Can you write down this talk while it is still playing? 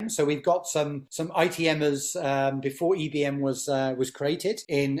So we've got some ITMers before EBM was created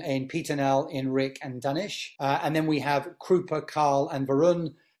in Peter Nell, in Rick and Danish. And then we have Krupa, Carl and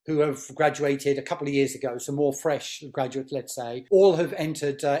Varun, who have graduated a couple of years ago, so more fresh graduates, let's say. All have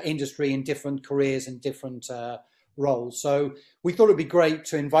entered industry in different careers and different roles. So we thought it'd be great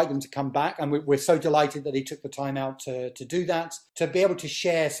to invite them to come back, and we're so delighted that they took the time out to do that, to be able to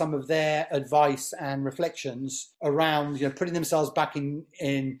share some of their advice and reflections around, putting themselves back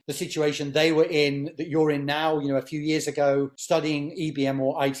in the situation they were in, that you're in now, a few years ago, studying EBM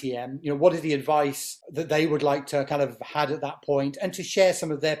or ITM. What is the advice that they would like to kind of had at that point, and to share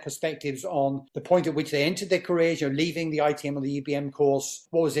some of their perspectives on the point at which they entered their careers, leaving the ITM or the EBM course.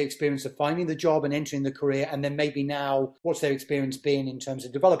 What was their experience of finding the job and entering the career, and then maybe now what's their experience been in terms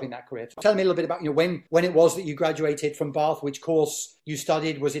of developing that career? Tell me a little bit about when it was that you graduated from Bath, which course you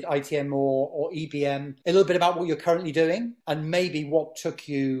studied. Was it ITM or EBM? A little bit about what you're currently doing, and maybe what took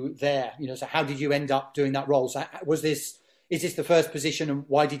you there. So how did you end up doing that role? So is this the first position, and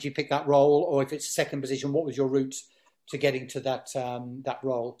why did you pick that role? Or if it's the second position, what was your route to getting to that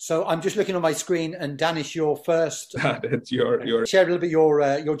role? So I'm just looking on my screen, and Danish, you're first. That's your share a little bit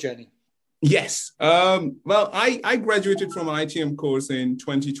your journey. Yes. Well, I graduated from an ITM course in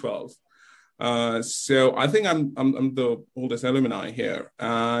 2012. So I think I'm the oldest alumni here.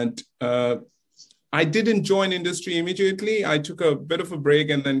 And I didn't join industry immediately. I took a bit of a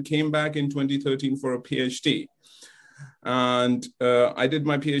break and then came back in 2013 for a PhD. And I did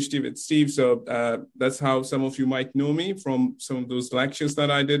my PhD with Steve. So that's how some of you might know me, from some of those lectures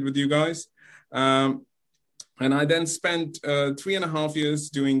that I did with you guys. And I then spent 3.5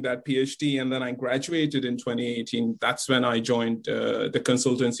 years doing that PhD, and then I graduated in 2018. That's when I joined the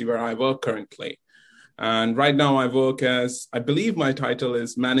consultancy where I work currently. And right now I work as, I believe my title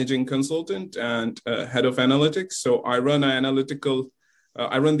is managing consultant and head of analytics. So I run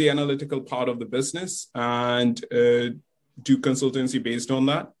the analytical part of the business and do consultancy based on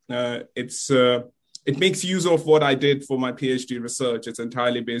that. It makes use of what I did for my PhD research. It's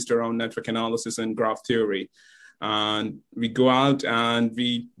entirely based around network analysis and graph theory. And we go out and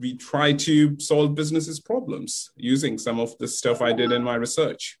we try to solve businesses' problems using some of the stuff I did in my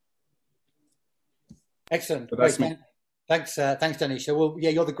research. Excellent. So that's me. Thanks, Danish. So,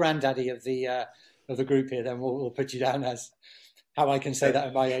 you're the granddaddy of the group here. Then we'll put you down as. How I can say that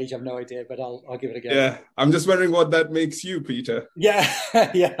at my age, I've no idea, but I'll give it a go. Yeah, I'm just wondering what that makes you, Peter. Yeah,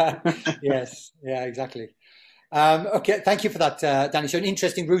 yes, yeah, exactly. Okay, thank you for that, Danny. So an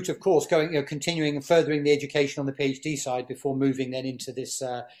interesting route, of course, continuing and furthering the education on the PhD side before moving then into this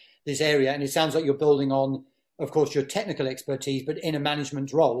area. And it sounds like you're building on, of course, your technical expertise, but in a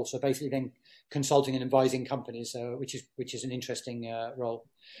management role. So basically then consulting and advising companies, which is an interesting role.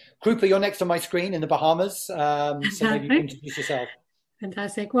 Krupa, you're next on my screen in the Bahamas. So maybe you can introduce yourself.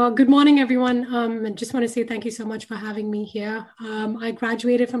 Fantastic. Well, good morning, everyone. I just want to say thank you so much for having me here. I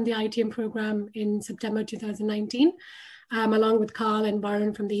graduated from the ITM program in September 2019, along with Carl and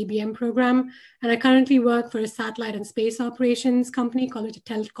Varun from the EBM program. And I currently work for a satellite and space operations company called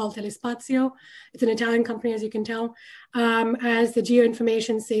Telespazio. It's an Italian company, as you can tell, as the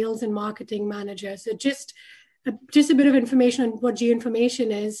geoinformation sales and marketing manager. So just a bit of information on what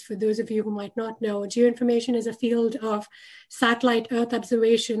geoinformation is, for those of you who might not know. Geoinformation is a field of satellite Earth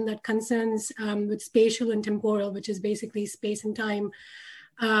observation that concerns with spatial and temporal, which is basically space and time,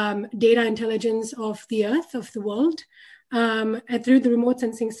 data intelligence of the Earth, of the world, and through the remote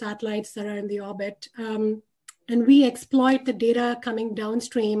sensing satellites that are in the orbit. And we exploit the data coming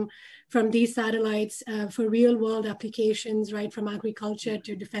downstream from these satellites for real world applications, right from agriculture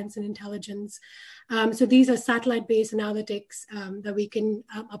to defense and intelligence. So these are satellite-based analytics that we can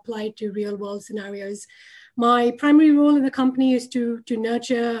apply to real world scenarios. My primary role in the company is to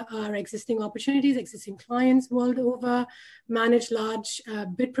nurture our existing opportunities, existing clients world over, manage large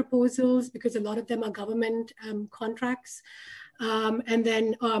bid proposals, because a lot of them are government contracts. And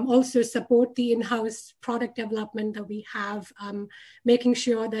then also support the in-house product development that we have, making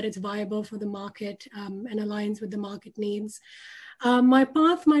sure that it's viable for the market and aligns with the market needs. My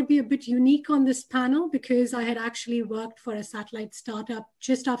path might be a bit unique on this panel because I had actually worked for a satellite startup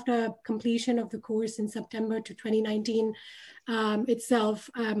just after completion of the course in September to 2019 itself.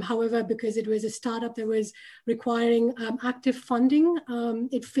 However, because it was a startup that was requiring active funding,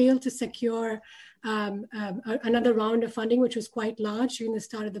 it failed to secure another round of funding, which was quite large during the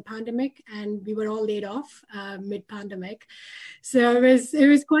start of the pandemic, and we were all laid off mid-pandemic. So it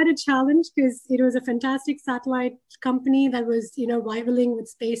was quite a challenge because it was a fantastic satellite company that was, rivaling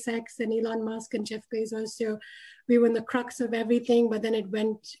with SpaceX and Elon Musk and Jeff Bezos. So we were in the crux of everything, but then it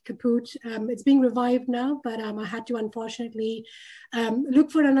went kaput. It's being revived now, but I had to unfortunately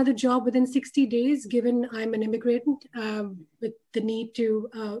look for another job within 60 days, given I'm an immigrant with the need to,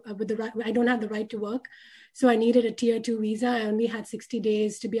 with the right, I don't have the right to work. So I needed a tier 2 visa. I only had 60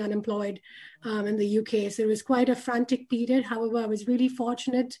 days to be unemployed in the UK. So it was quite a frantic period. However, I was really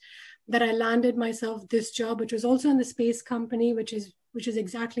fortunate that I landed myself this job, which was also in the space company, which is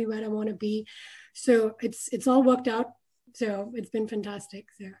exactly where I want to be. So it's all worked out. So it's been fantastic.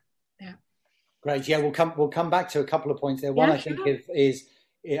 So yeah. Great. Yeah, we'll come back to a couple of points there. One, yeah, I think is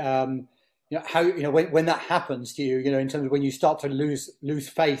how, when that happens to you, in terms of when you start to lose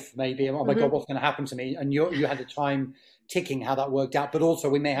faith, maybe, oh my God, what's going to happen to me? And you had the time ticking how that worked out. But also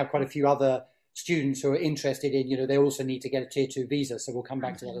we may have quite a few other students who are interested in, they also need to get a tier 2 visa. So we'll come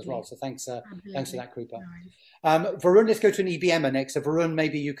back to that as well. So thanks for that, Krupa. Varun, let's go to an EBMer next. So Varun,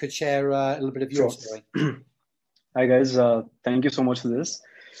 maybe you could share a little bit of your story. Hi guys, thank you so much for this.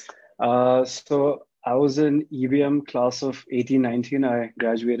 So I was in EBM class of 18-19. I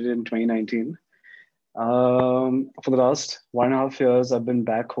graduated in 2019. For the last 1.5 years, I've been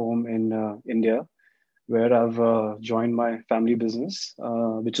back home in India, where I've joined my family business,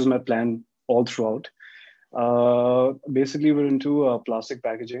 which was my plan all throughout. Basically, we're into plastic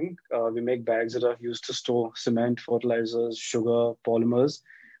packaging. We make bags that are used to store cement, fertilizers, sugar, polymers.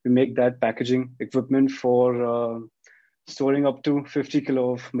 We make that packaging equipment for storing up to 50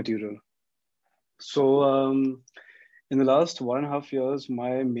 kilo of material. So in the last 1.5 years,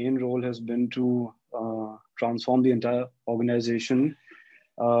 my main role has been to transform the entire organization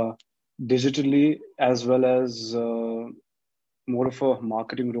digitally, as well as more of a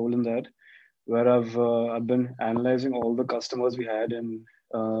marketing role in that, where I've been analyzing all the customers we had, and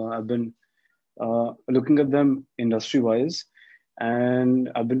I've been looking at them industry-wise, and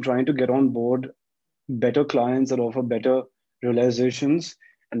I've been trying to get on board better clients that offer better realizations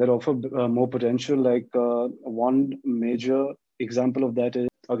and that offer more potential. Like one major example of that is,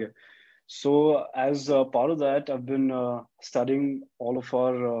 so as part of that, I've been studying all of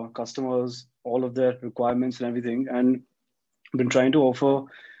our customers, all of their requirements and everything, and been trying to offer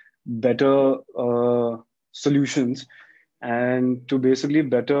better solutions and to basically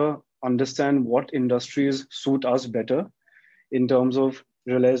better understand what industries suit us better in terms of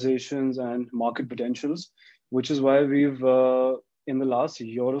realizations and market potentials, which is why we've in the last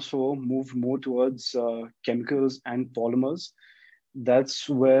year or so moved more towards chemicals and polymers. That's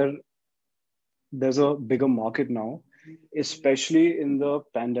where there's a bigger market now, especially in the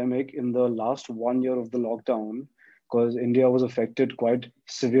pandemic, in the last 1 year of the lockdown, because India was affected quite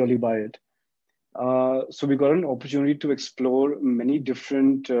severely by it. So we got an opportunity to explore many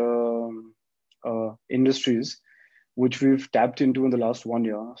different industries, which we've tapped into in the last 1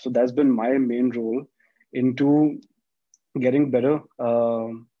 year. So that's been my main role into getting better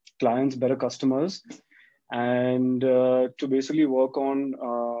clients, better customers, and to basically work on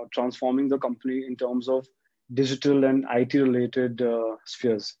transforming the company in terms of digital and IT related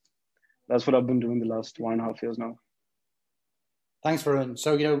spheres. That's what I've been doing the last 1.5 years now. Thanks, Varun.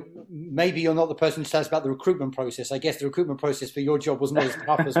 So, maybe you're not the person to tell us about the recruitment process. I guess the recruitment process for your job was not as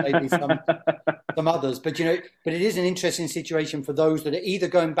tough as maybe some others. But, but it is an interesting situation for those that are either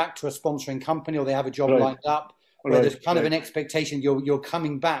going back to a sponsoring company or they have a job lined up, where there's kind of an expectation you're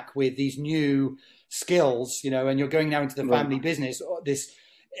coming back with these new skills, and you're going now into the family business, this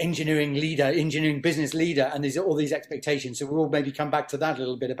engineering business leader, and there's all these expectations. So we'll maybe come back to that a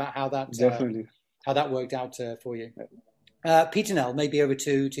little bit about how that how that worked out for you. Peter Nell, maybe over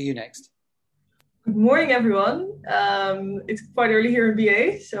to you next. Good morning, everyone. It's quite early here in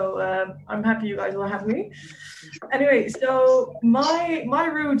BA, so I'm happy you guys will have me. Anyway, so my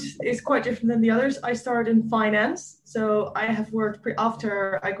route is quite different than the others. I started in finance, so I have worked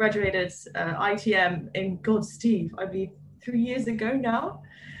after I graduated ITM in God's Steve, I believe 3 years ago now.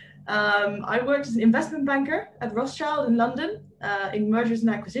 I worked as an investment banker at Rothschild in London in mergers and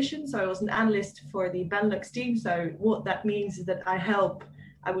acquisitions. So I was an analyst for the Benelux team. So what that means is that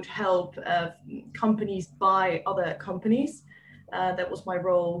I would help companies buy other companies. That was my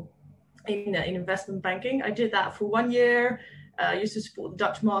role in investment banking. I did that for 1 year. I used to support the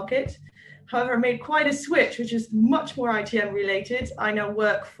Dutch market. However, I made quite a switch, which is much more ITM related. I now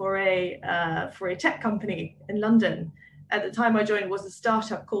work for a tech company in London. At the time I joined, it was a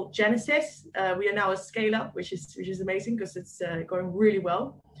startup called Genesis. We are now a scale-up, which is amazing because it's going really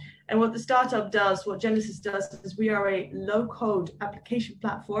well. And what the startup does, what Genesis does, is we are a low-code application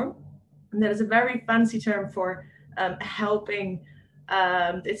platform. And that is a very fancy term for helping.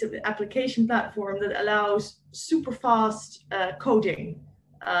 It's an application platform that allows super fast coding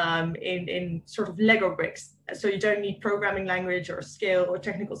in sort of Lego bricks. So you don't need programming language or skill or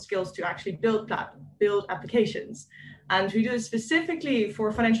technical skills to actually build applications. And we do it specifically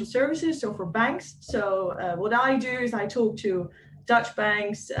for financial services, so for banks. So what I do is I talk to Dutch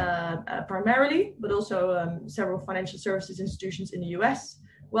banks primarily, but also several financial services institutions in the US,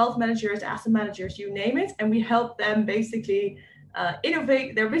 wealth managers, asset managers, you name it. And we help them basically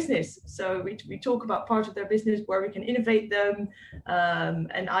innovate their business. So we talk about parts of their business where we can innovate them.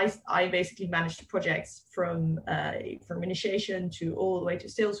 And I basically manage the projects from initiation to all the way to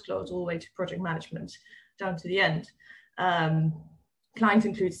sales close, all the way to project management down to the end. Clients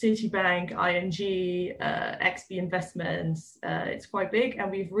include Citibank, ING, XP Investments. It's quite big, and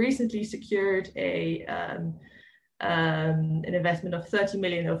we've recently secured an investment of 30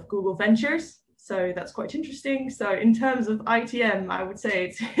 million of Google Ventures. So that's quite interesting. So in terms of ITM, I would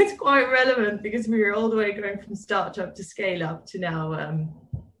say it's quite relevant because we are all the way going from startup to scale up to now,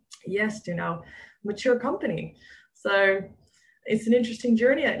 to now mature company. So it's an interesting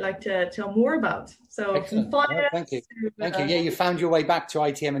journey I'd like to tell more about. So from finance, thank you. Thank you. Yeah, you found your way back to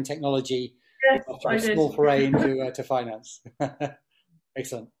ITM and technology. Yes, after a small foray into finance.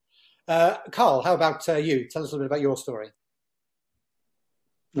 Excellent. Carl, how about you? Tell us a little bit about your story.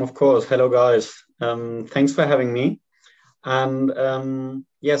 Of course. Hello, guys. Thanks for having me. And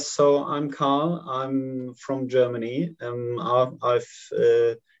yes, so I'm Carl. I'm from Germany. I've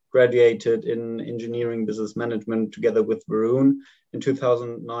graduated in engineering business management together with Varun in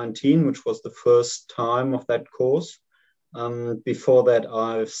 2019, which was the first time of that course. Before that,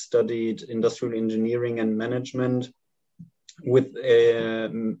 I've studied industrial engineering and management with a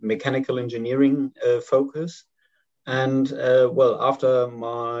mechanical engineering focus. And after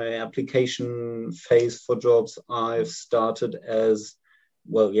my application phase for jobs, I've started as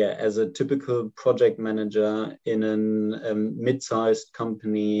a typical project manager in a mid-sized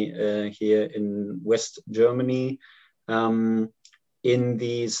company here in West Germany in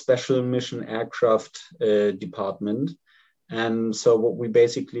the special mission aircraft department. And so what we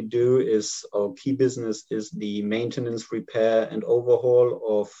basically do is our key business is the maintenance, repair and overhaul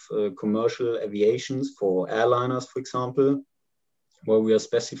of commercial aviations for airliners, for example, where we are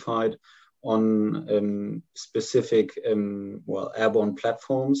specified on specific airborne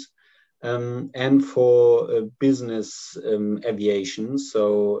platforms, and for business aviation,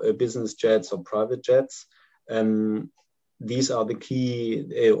 so business jets or private jets. These are the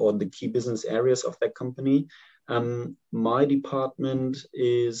key business areas of that company. My department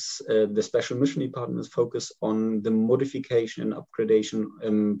is the special mission department is focused on the modification and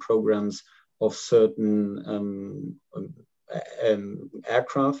upgradation programs of certain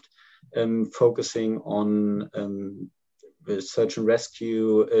aircraft, focusing on search and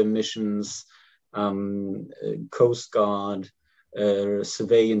rescue missions, Coast Guard,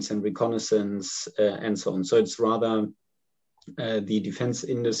 surveillance and reconnaissance, and so on. So it's rather the defense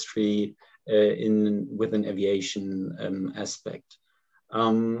industry with an aviation aspect.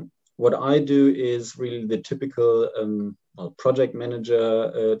 What I do is really the typical project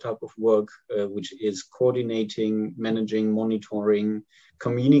manager type of work, which is coordinating, managing, monitoring,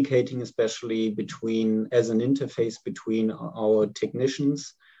 communicating, especially as an interface between our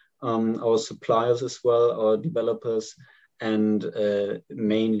technicians, our suppliers as well, our developers, and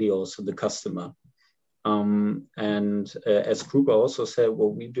mainly also the customer. As Krupa also said,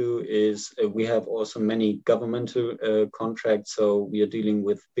 what we do is we have also many governmental contracts. So we are dealing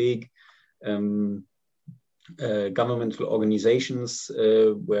with big governmental organizations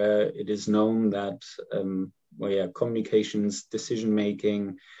where it is known that communications, decision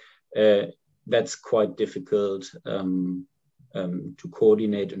making, that's quite difficult to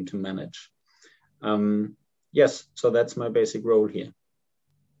coordinate and to manage. Yes, so that's my basic role here.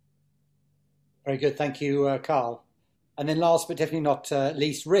 Very good. Thank you, Carl. And then last but definitely not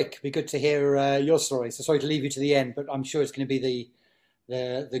least, Rick, it'd be good to hear your story. So sorry to leave you to the end, but I'm sure it's going to be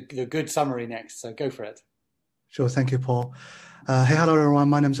the good summary next. So go for it. Sure. Thank you, Paul. Hey, hello, everyone.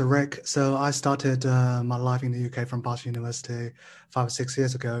 My name is Rick. So I started my life in the UK from Bath University 5 or 6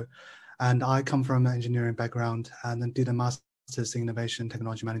 years ago. And I come from an engineering background and then did a master's in innovation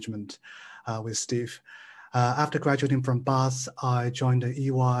technology management with Steve. After graduating from Bath, I joined the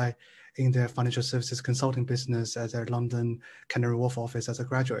EY in their financial services consulting business at their London Canary Wharf office as a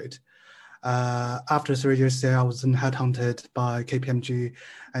graduate. After 3 years there, I was then headhunted by KPMG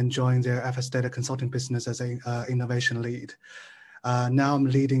and joined their FS data consulting business as an innovation lead. Now I'm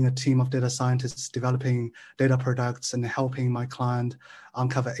leading a team of data scientists developing data products and helping my client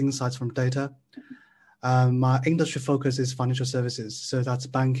uncover insights from data. My industry focus is financial services. So that's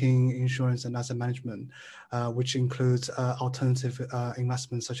banking, insurance, and asset management, which includes alternative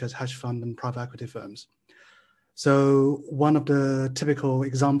investments such as hedge fund and private equity firms. So one of the typical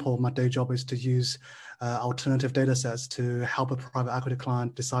example of my day job is to use alternative data sets to help a private equity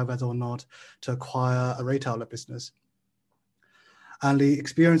client decide whether or not to acquire a retail business. And the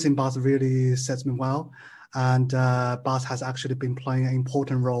experience in BAS really sets me well. And BAS has actually been playing an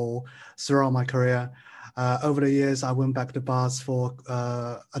important role throughout my career. Over the years, I went back to BAS for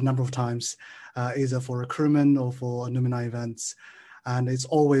a number of times, either for recruitment or for alumni events. And it's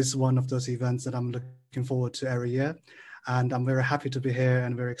always one of those events that I'm looking forward to every year. And I'm very happy to be here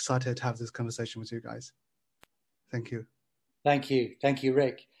and very excited to have this conversation with you guys. Thank you. Thank you. Thank you,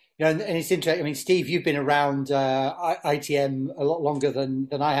 Rick. You know, and it's interesting. I mean, Steve, you've been around ITM a lot longer than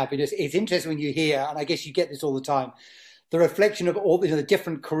I have. It's interesting when you hear, and I guess you get this all the time, the reflection of all the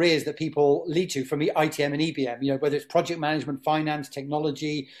different careers that people lead to from ITM and EBM. You know, whether it's project management, finance,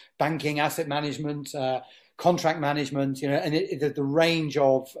 technology, banking, asset management, contract management. You know, and the range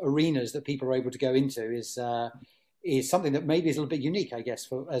of arenas that people are able to go into is something that maybe is a little bit unique, I guess,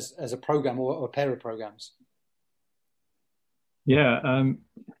 for as a program or a pair of programs. Yeah,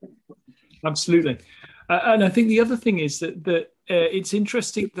 absolutely. And I think the other thing is that it's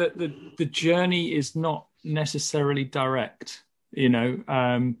interesting that the journey is not necessarily direct. You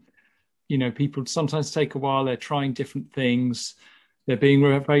know, people sometimes take a while. They're trying different things. They're being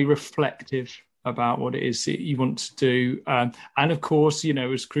very reflective about what it is that you want to do. And of course, you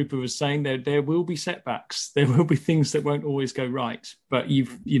know, as Krupa was saying, there will be setbacks. There will be things that won't always go right. But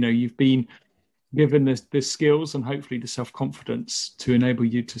you've been given the skills and hopefully the self-confidence to enable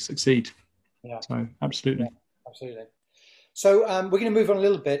you to succeed. Yeah. So absolutely. Yeah, absolutely. So we're going to move on a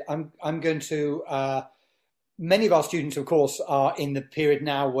little bit. I'm going to, many of our students, of course, are in the period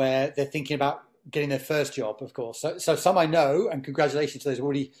now where they're thinking about getting their first job, of course. So some I know, and congratulations to those who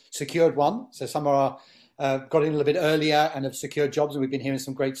already secured one. So some are got in a little bit earlier and have secured jobs, and we've been hearing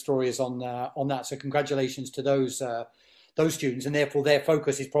some great stories on that. So congratulations to those students, and therefore their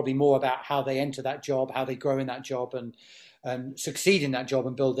focus is probably more about how they enter that job, how they grow in that job and succeed in that job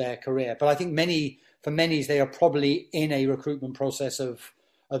and build their career. But I think for many, they are probably in a recruitment process of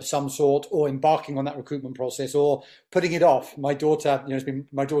some sort, or embarking on that recruitment process, or putting it off. My daughter,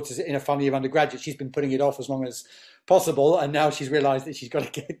 my daughter's in a final year of undergraduate. She's been putting it off as long as possible, and now she's realised that she's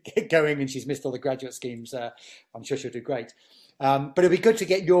got to get going, and she's missed all the graduate schemes. I'm sure she'll do great. But it'd be good to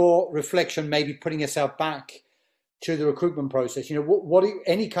get your reflection, maybe putting yourself back to the recruitment process. You know, what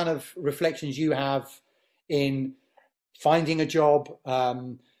any kind of reflections you have in finding a job,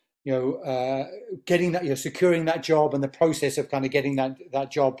 getting that, securing that job, and the process of kind of getting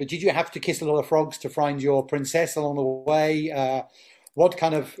that job. But did you have to kiss a lot of frogs to find your princess along the way? What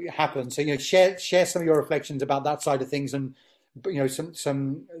kind of happened? So, share some of your reflections about that side of things, and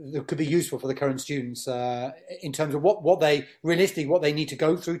some that could be useful for the current students in terms of what they need to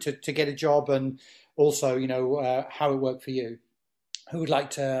go through to get a job, and also, how it worked for you. Who would like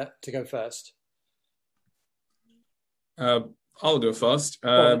to go first? I'll go first.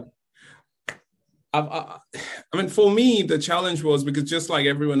 I mean, for me, the challenge was because just like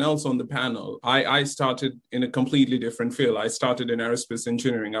everyone else on the panel, I started in a completely different field. I started in aerospace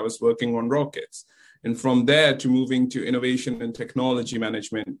engineering. I was working on rockets. And from there to moving to innovation and technology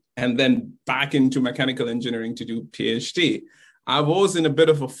management, and then back into mechanical engineering to do PhD. I was in a bit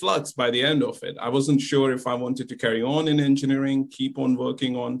of a flux by the end of it. I wasn't sure if I wanted to carry on in engineering, keep on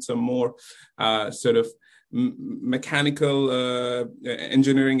working on some more mechanical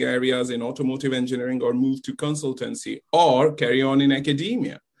engineering areas in automotive engineering, or move to consultancy, or carry on in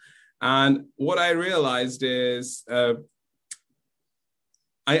academia. And what I realized is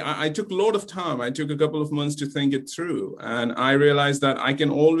I took a lot of time. I took a couple of months to think it through. And I realized that I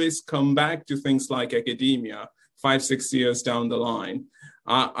can always come back to things like academia 5-6 years down the line.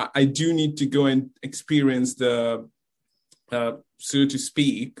 I do need to go and experience the so to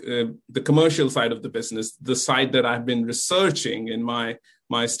speak, the commercial side of the business, the side that I've been researching in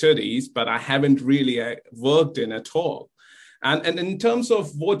my studies, but I haven't really worked in at all. And in terms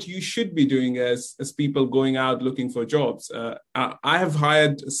of what you should be doing as people going out looking for jobs, I have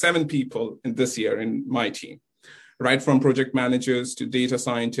hired 7 people this year in my team, right from project managers to data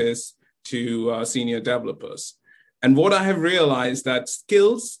scientists to senior developers. And what I have realized that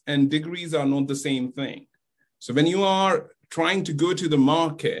skills and degrees are not the same thing. So when you are trying to go to the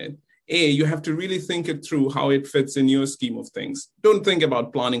market, you have to really think it through how it fits in your scheme of things. Don't think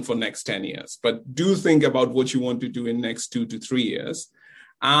about planning for next 10 years, but do think about what you want to do in next 2 to 3 years.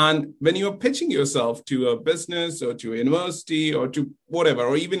 And when you're pitching yourself to a business or to a university or to whatever,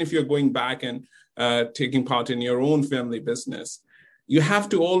 or even if you're going back and taking part in your own family business. You have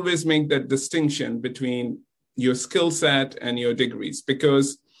to always make that distinction between your skill set and your degrees,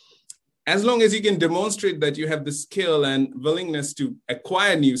 because as long as you can demonstrate that you have the skill and willingness to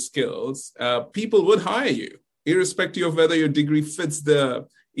acquire new skills, people would hire you, irrespective of whether your degree fits the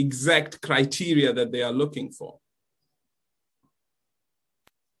exact criteria that they are looking for.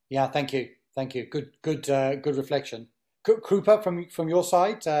 Yeah, thank you. Good reflection. Krupa, from your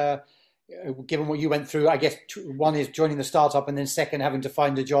side, given what you went through, I guess one is joining the startup, and then second, having to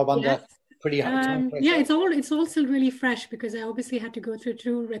find a job under pretty hard time pressure. Yeah, it's all still really fresh, because I obviously had to go through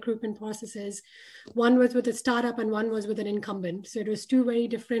 2 recruitment processes. One was with a startup and one was with an incumbent. So it was 2 very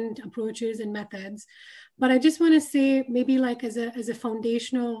different approaches and methods. But I just want to say, maybe like as a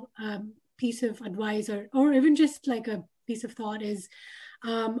foundational piece of advice, or even just like a piece of thought, is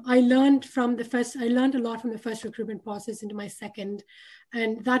I learned a lot from the first recruitment process into my second,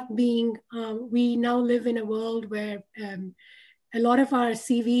 and that being, we now live in a world where a lot of our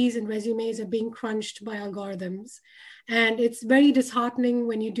CVs and resumes are being crunched by algorithms, and it's very disheartening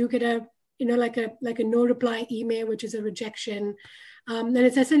when you do get a no reply email, which is a rejection. Then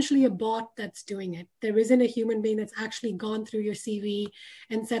it's essentially a bot that's doing it. There isn't a human being that's actually gone through your CV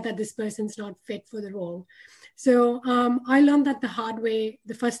and said that this person's not fit for the role. So I learned that the hard way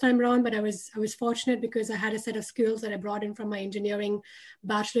the first time around, but I was fortunate because I had a set of skills that I brought in from my engineering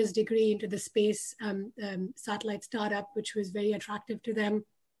bachelor's degree into the space satellite startup, which was very attractive to them.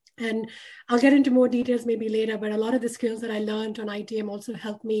 And I'll get into more details maybe later, but a lot of the skills that I learned on ITM also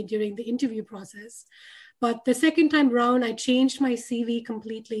helped me during the interview process. But the second time around, I changed my CV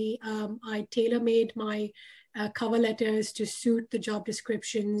completely. I tailor-made my cover letters to suit the job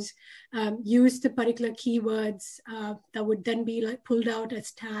descriptions, used the particular keywords that would then be like pulled out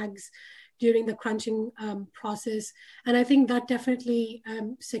as tags during the crunching process. And I think that definitely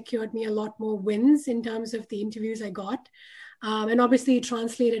secured me a lot more wins in terms of the interviews I got. And obviously it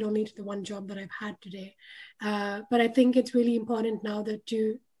translated only to the one job that I've had today. But I think it's really important now that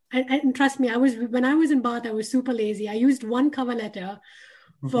and trust me, when I was in Bath, I was super lazy. I used one cover letter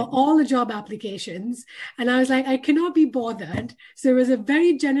for all the job applications. And I was like, I cannot be bothered. So it was a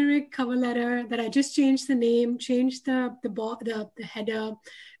very generic cover letter that I just changed the name, changed the header,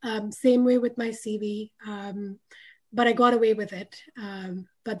 same way with my CV. But I got away with it.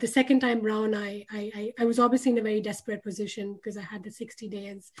 But the second time round, I was obviously in a very desperate position because I had the 60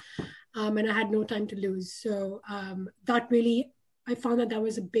 days and I had no time to lose. So that really, I found that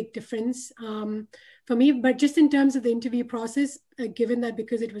was a big difference for me. But just in terms of the interview process, given that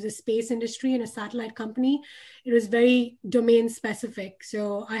because it was a space industry and a satellite company, it was very domain specific.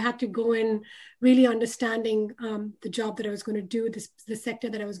 So I had to go in really understanding the job that I was going to do, the sector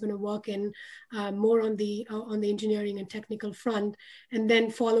that I was going to work in, more on the engineering and technical front, and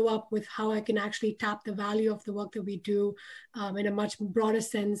then follow up with how I can actually tap the value of the work that we do in a much broader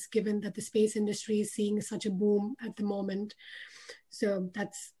sense, given that the space industry is seeing such a boom at the moment. So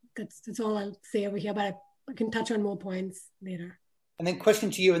that's all I'll say over here, but I can touch on more points later. And then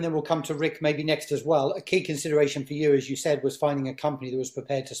question to you, and then we'll come to Rick maybe next as well. A key consideration for you, as you said, was finding a company that was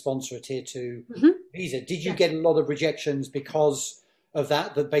prepared to sponsor a tier 2 visa. Did you get a lot of rejections because of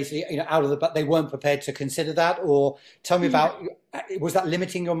that basically, but they weren't prepared to consider that? Or tell me about, was that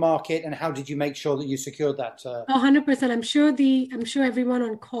limiting your market, and how did you make sure that you secured that? 100%. I'm sure everyone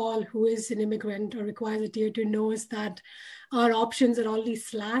on call who is an immigrant or requires a tier 2 knows that our options are already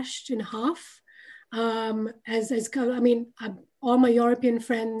slashed in half. All my European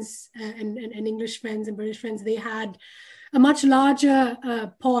friends and English friends and British friends, they had a much larger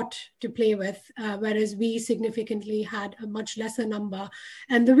pot to play with, whereas we significantly had a much lesser number.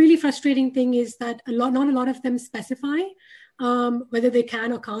 And the really frustrating thing is that not a lot of them specify whether they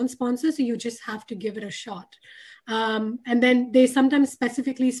can or can't sponsor, so you just have to give it a shot. And then they sometimes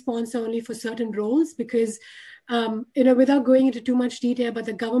specifically sponsor only for certain roles because without going into too much detail, but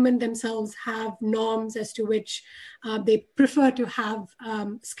the government themselves have norms as to which they prefer to have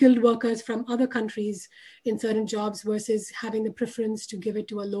skilled workers from other countries in certain jobs versus having the preference to give it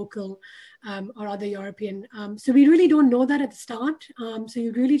to a local or other European. So we really don't know that at the start. So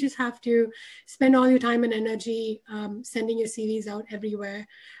you really just have to spend all your time and energy sending your CVs out everywhere.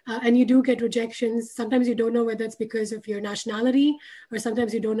 And you do get rejections. Sometimes you don't know whether it's because of your nationality, or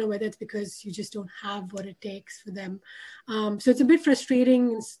sometimes you don't know whether it's because you just don't have what it takes for them. So it's a bit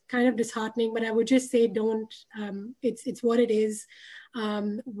frustrating. It's kind of disheartening, but I would just say don't. It's what it is.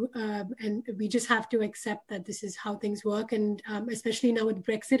 And we just have to accept that this is how things work. And especially now with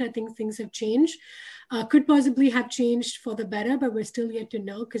Brexit, I think things have changed. Could possibly have changed for the better, but we're still yet to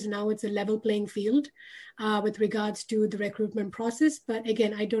know, because now it's a level playing field with regards to the recruitment process. But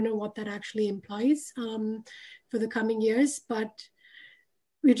again, I don't know what that actually implies for the coming years. But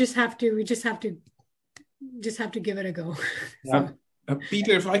we just have to give it a go. Yeah.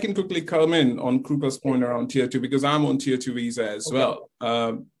 Peter, if I can quickly come in on Krupa's point around tier 2, because I'm on tier 2 visa as well.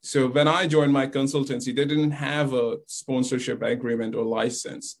 So when I joined my consultancy, they didn't have a sponsorship agreement or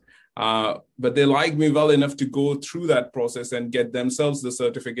license, but they liked me well enough to go through that process and get themselves the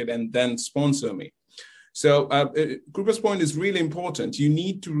certificate and then sponsor me. So Krupa's point is really important. You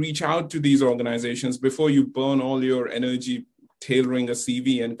need to reach out to these organizations before you burn all your energy tailoring a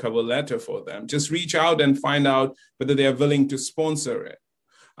CV and cover letter for them. Just reach out and find out whether they are willing to sponsor it.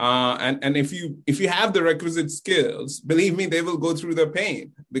 And if you have the requisite skills, believe me, they will go through the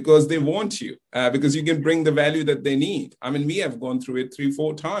pain because they want you, because you can bring the value that they need. I mean, we have gone through it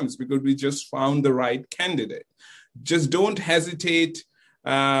 3-4 times because we just found the right candidate. Just don't hesitate.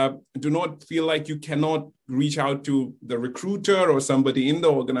 Do not feel like you cannot reach out to the recruiter or somebody in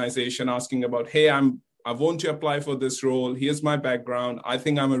the organization asking about, hey, I want to apply for this role. Here's my background. I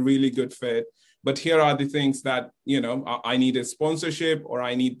think I'm a really good fit, but here are the things that, I need a sponsorship, or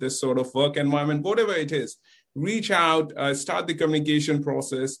I need this sort of work environment, whatever it is. Reach out, start the communication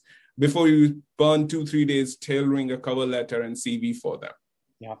process before you burn 2-3 days tailoring a cover letter and CV for them.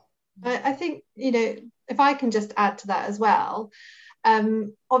 Yeah. I think, if I can just add to that as well,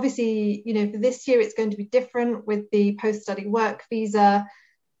 obviously, for this year, it's going to be different with the post-study work visa.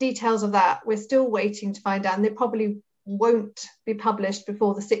 Details of that we're still waiting to find out, and they probably won't be published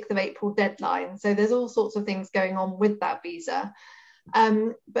before the 6th of April deadline. So there's all sorts of things going on with that visa.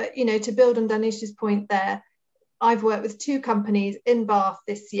 But to build on Danish's point there, I've worked with 2 companies in Bath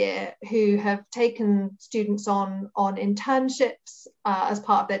this year who have taken students on internships as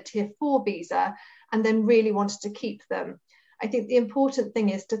part of their tier 4 visa, and then really wanted to keep them. I think the important thing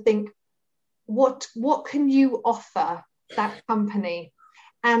is to think, what can you offer that company?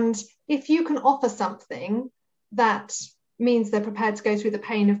 And if you can offer something that means they're prepared to go through the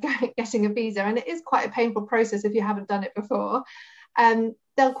pain of getting a visa, and it is quite a painful process if you haven't done it before,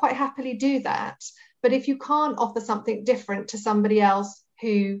 they'll quite happily do that. But if you can't offer something different to somebody else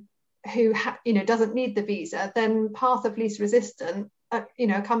who doesn't need the visa, then path of least resistance, a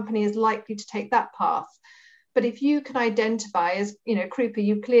company is likely to take that path. But if you can identify, as Krupa,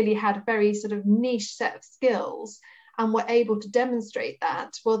 you clearly had a very sort of niche set of skills, and we're able to demonstrate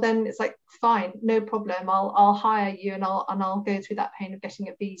that, well, then it's like, fine, no problem. I'll hire you, and I'll go through that pain of getting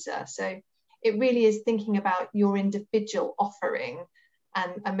a visa. So it really is thinking about your individual offering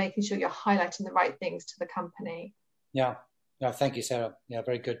and making sure you're highlighting the right things to the company. Yeah. No, thank you, Sarah. Yeah,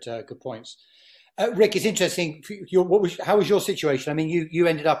 very good points. Rick, it's interesting. How was your situation? I mean, you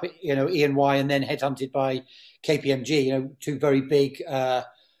ended up at E&Y and then headhunted by KPMG. 2 very big.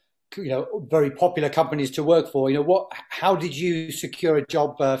 Very popular companies to work for. How did you secure a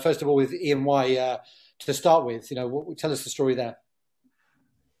job, first of all, with E&Y to start with? Tell us the story there.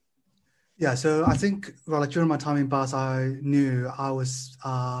 Yeah, so I think, during my time in Bath, I knew I was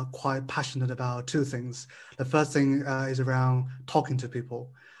quite passionate about 2 things. The first thing is around talking to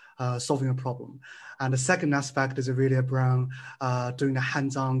people, solving a problem. And the second aspect is really around doing the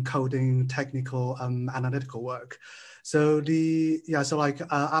hands-on coding, technical, analytical work. So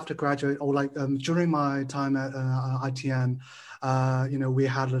after graduate, or during my time at ITM, we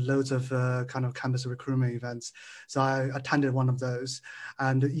had loads of kind of campus recruitment events. So I attended one of those,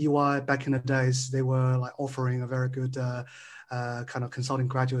 and EY back in the days, they were offering a very good kind of consulting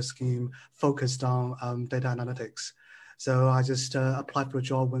graduate scheme focused on data analytics. So I just applied for a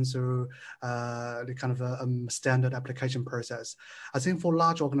job, went through the kind of standard application process. I think for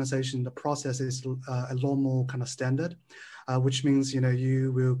large organizations, the process is a lot more kind of standard, which means,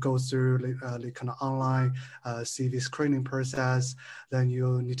 you will go through the kind of online CV screening process. Then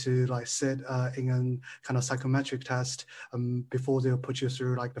you'll need to sit in a kind of psychometric test before they'll put you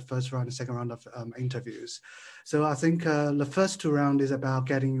through the first round and second round of interviews. So I think the first 2 rounds is about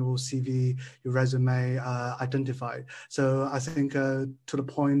getting your CV, your resume identified. So I think to the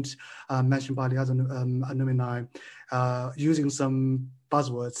point mentioned by the other alumni, using some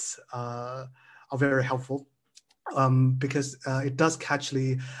buzzwords are very helpful. Because it does catch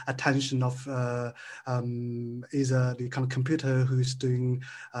the attention of either the kind of computer who's doing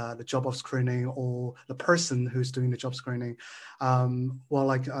the job of screening, or the person who's doing the job screening. In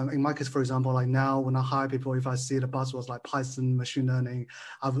my case, for example, now when I hire people, if I see the buzzwords like Python, machine learning,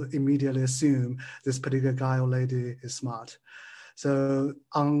 I would immediately assume this particular guy or lady is smart. So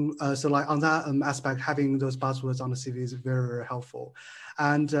on that aspect, having those buzzwords on the CV is very, very helpful.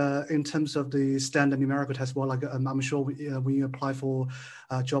 And in terms of the standard numerical test, well, like I'm sure when you apply for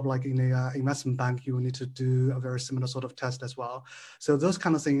a job like in the investment bank, you will need to do a very similar sort of test as well. So those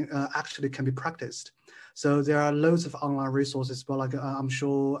kind of things actually can be practiced. So there are loads of online resources, but like I'm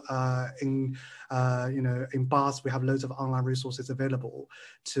sure in BAS, we have loads of online resources available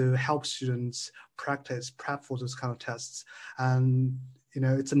to help students prep for those kind of tests. And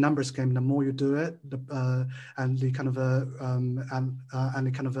it's a numbers game. The more you do it, the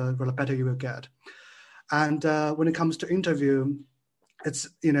better you will get. And when it comes to interview, it's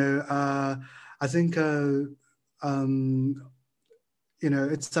I think.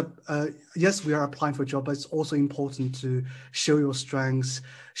 Yes, we are applying for a job, but it's also important to show your strengths,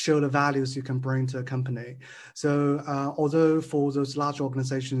 show the values you can bring to a company. So although for those large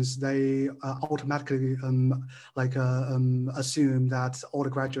organizations, they automatically assume that all the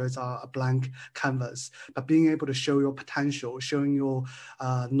graduates are a blank canvas, but being able to show your potential, showing your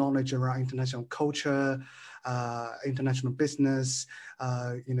knowledge around international culture, international business,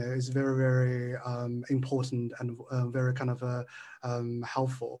 is very, very important and very kind of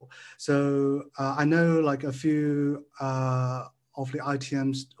helpful. So I know like a few of the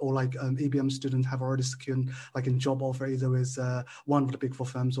ITMs or like EBM students have already secured like a job offer either with one of the big four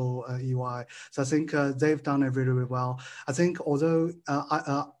firms or EY. So I think they've done it really, really well. I think although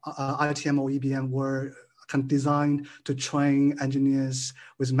ITM or EBM were kind of designed to train engineers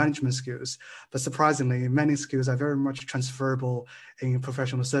with management skills, but surprisingly, many skills are very much transferable in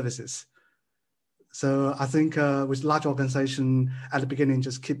professional services. So I think with large organization at the beginning,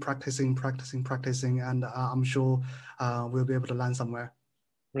 just keep practicing, and I'm sure we'll be able to land somewhere.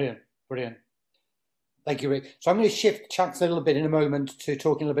 Brilliant. Thank you, Rick. So I'm going to shift chunks a little bit in a moment to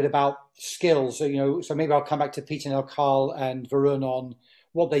talking a little bit about skills. So maybe I'll come back to Peter, Carl, and Varun on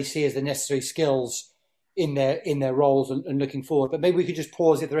what they see as the necessary skills in their roles and looking forward. But maybe we could just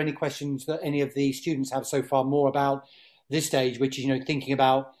pause if there are any questions that any of the students have so far more about this stage, which is thinking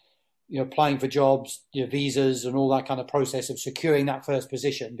about applying for jobs, visas, and all that kind of process of securing that first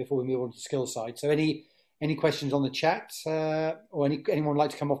position before we move on to the skills side. So any questions on the chat, or anyone like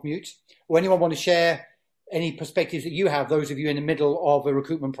to come off mute, or anyone want to share any perspectives that you have, those of you in the middle of a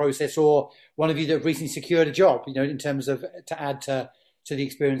recruitment process, or one of you that have recently secured a job, in terms of to add to the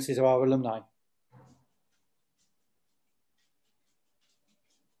experiences of our alumni.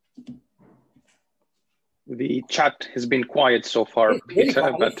 The chat has been quiet so far,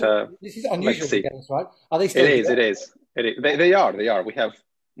 Peter, but this is unusual, let's see. Right? Are they still? It is. They are. We have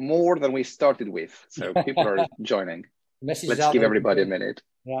more than we started with, so people are joining. Let's give everybody a minute.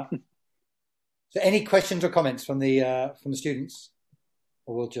 Yeah. So, any questions or comments from the students,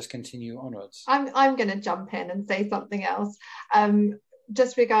 or we'll just continue onwards? I'm going to jump in and say something else.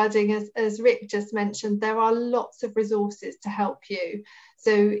 Just regarding, as Rick just mentioned, there are lots of resources to help you.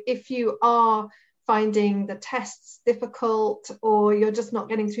 So if you are finding the tests difficult, or you're just not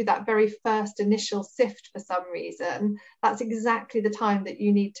getting through that very first initial sift for some reason, that's exactly the time that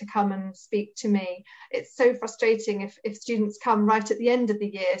you need to come and speak to me. It's so frustrating if students come right at the end of the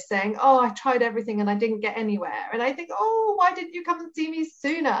year saying, oh, I tried everything and I didn't get anywhere. And I think, oh, why didn't you come and see me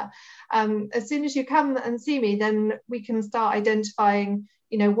sooner? As soon as you come and see me, then we can start identifying,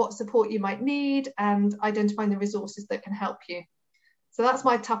 what support you might need and identifying the resources that can help you. So that's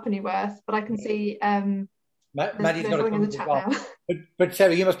my tuppenny worth, but I can see Maddie's got a comment in the chat now. But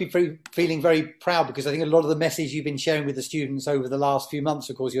Terry, you must be feeling very proud, because I think a lot of the message you've been sharing with the students over the last few months,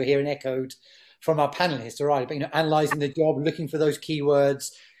 of course, you're hearing echoed from our panelists, all right? But analysing the job, looking for those keywords,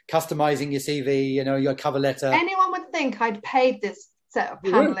 customising your CV, your cover letter. Anyone would think I'd paid this set of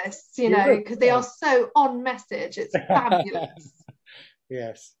panelists, because they are so on message. It's fabulous.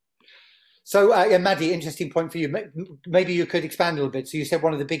 Yes. So, Maddie, interesting point for you. Maybe you could expand a little bit. So you said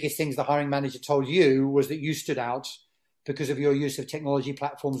one of the biggest things the hiring manager told you was that you stood out because of your use of technology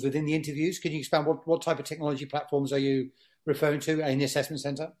platforms within the interviews. Could you expand what type of technology platforms are you referring to in the assessment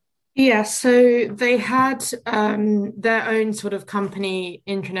centre? Yeah, so they had their own sort of company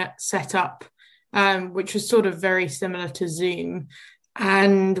intranet set up, which was sort of very similar to Zoom.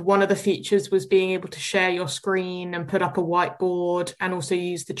 And one of the features was being able to share your screen and put up a whiteboard, and also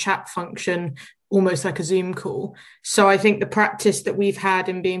use the chat function almost like a Zoom call. So I think the practice that we've had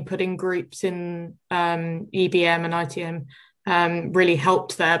in being put in groups in EBM and ITM really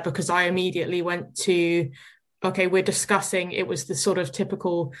helped there, because I immediately went to, okay, we're discussing, it was the sort of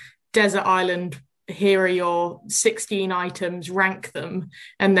typical desert island, here are your 16 items, rank them,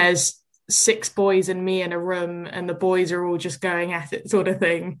 and there's 6 boys and me in a room, and the boys are all just going at it, sort of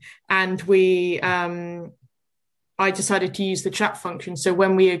thing. And I I decided to use the chat function. So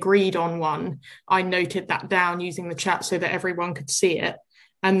when we agreed on one, I noted that down using the chat so that everyone could see it.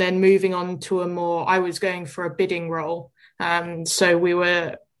 And then moving on to I was going for a bidding role. So we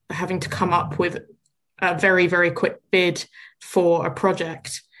were having to come up with a very, very quick bid for a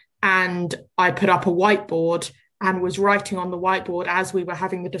project. And I put up a whiteboard and was writing on the whiteboard as we were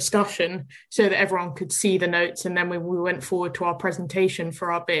having the discussion so that everyone could see the notes. And then when we went forward to our presentation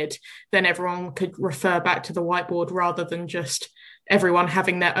for our bid, then everyone could refer back to the whiteboard rather than just everyone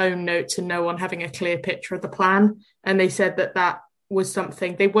having their own notes and no one having a clear picture of the plan. And they said that was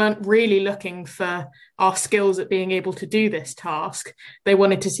something, they weren't really looking for our skills at being able to do this task. They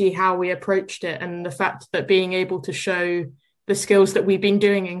wanted to see how we approached it, and the fact that being able to show the skills that we've been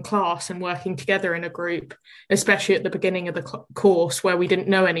doing in class and working together in a group, especially at the beginning of the course where we didn't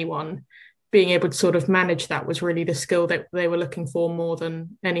know anyone, being able to sort of manage that was really the skill that they were looking for more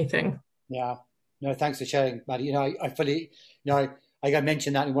than anything. Yeah, no, thanks for sharing, Maddie. I fully, I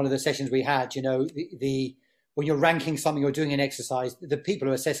mentioned that in one of the sessions we had, the when you're ranking something or doing an exercise, the people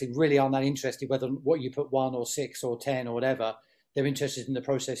who are assessing really aren't that interested whether what you put 1 or 6 or 10 or whatever. They're interested in the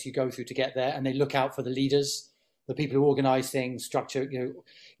process you go through to get there, and they look out for the leaders, the people who organize things, structure,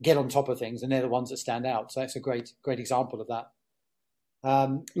 get on top of things, and they're the ones that stand out. So that's a great example of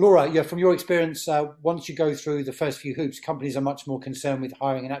that. Laura, from your experience, once you go through the first few hoops, companies are much more concerned with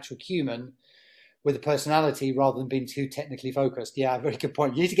hiring an actual human with a personality rather than being too technically focused. Yeah, very good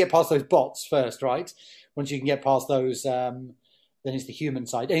point. You need to get past those bots first, right? Once you can get past those, then it's the human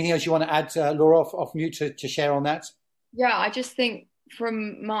side. Anything else you want to add, Laura, off mute to share on that? Yeah, I just think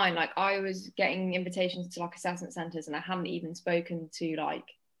from mine, I was getting invitations to assessment centers and I hadn't even spoken to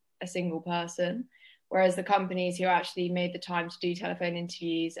a single person. Whereas the companies who actually made the time to do telephone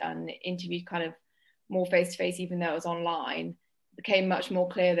interviews and interviewed kind of more face-to-face, even though it was online, became much more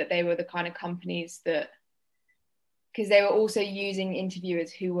clear that they were the kind of companies that, because they were also using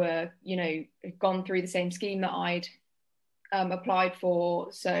interviewers who were, gone through the same scheme that I'd applied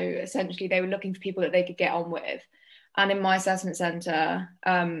for. So essentially they were looking for people that they could get on with. And in my assessment centre,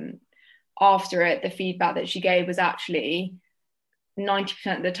 after it, the feedback that she gave was actually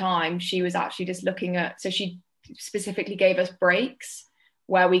 90% of the time, she was actually just looking at, so she specifically gave us breaks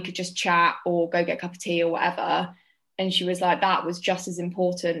where we could just chat or go get a cup of tea or whatever. And she was like, that was just as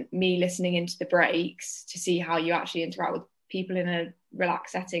important, me listening into the breaks to see how you actually interact with people in a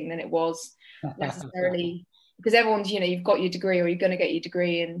relaxed setting than it was necessarily, because everyone's, you've got your degree or you're going to get your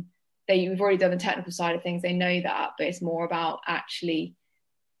degree and you've already done the technical side of things. They know that, but it's more about actually,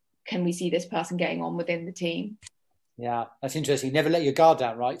 can we see this person getting on within the team? Yeah, that's interesting. Never let your guard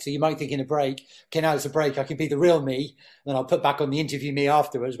down, right? So you might think in a break, okay, now it's a break, I can be the real me, and then I'll put back on the interview me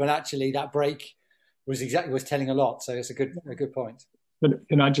afterwards. But actually, that break was telling a lot. So it's a good point. But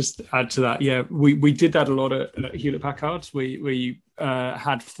can I just add to that? Yeah, we did that a lot at Hewlett Packard. We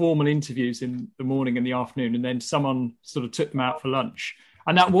had formal interviews in the morning and the afternoon, and then someone sort of took them out for lunch,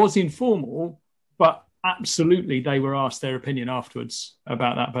 and that was informal, but absolutely they were asked their opinion afterwards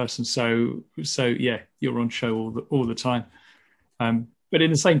about that person. So yeah, you're on show all the time. But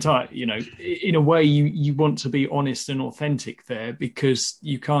in the same time, in a way, you want to be honest and authentic there, because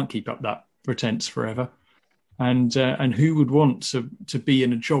you can't keep up that pretense forever. And who would want to be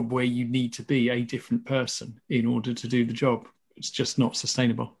in a job where you need to be a different person in order to do the job? It's just not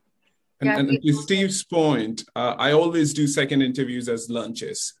sustainable. And to Steve's point, I always do second interviews as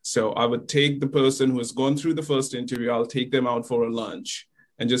lunches. So I would take the person who has gone through the first interview, I'll take them out for a lunch,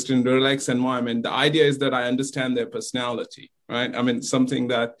 and just in a relaxed environment. The idea is that I understand their personality, right? I mean, something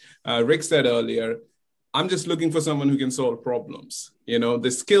that Rick said earlier, I'm just looking for someone who can solve problems.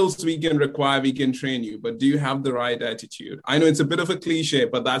 The skills we can require, we can train you, but do you have the right attitude? I know it's a bit of a cliche,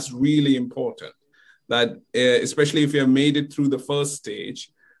 but that's really important. That especially if you have made it through the first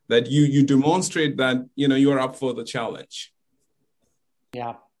stage, that you demonstrate that, you're up for the challenge.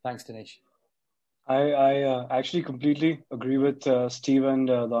 Yeah, thanks, Dinesh. I actually completely agree with Steve and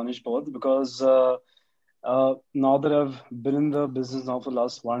Danish both, because now that I've been in the business now for the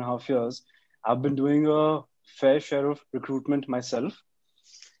last 1.5 years, I've been doing a fair share of recruitment myself.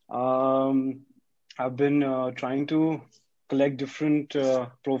 I've been trying to collect different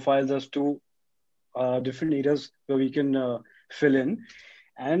profiles as to different areas where we can fill in.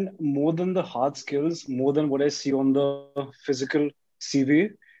 And more than the hard skills, more than what I see on the physical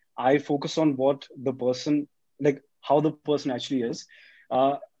CV, I focus on what the person, how the person actually is.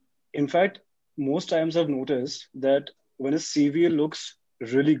 In fact, most times I've noticed that when a CV looks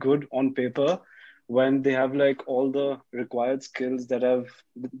really good on paper, when they have all the required skills that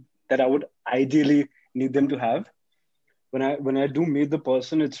I would ideally need them to have, when I do meet the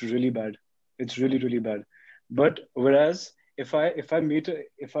person, it's really bad. It's really, really bad. But whereas if I meet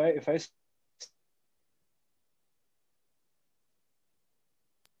if I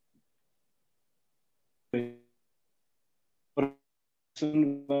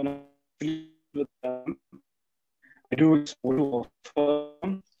when I with them, I do explore to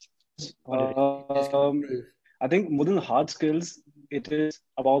offer. I think more than the hard skills, it is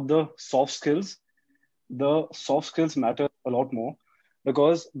about the soft skills. The soft skills matter a lot more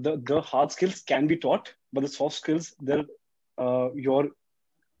because the hard skills can be taught, but the soft skills, you're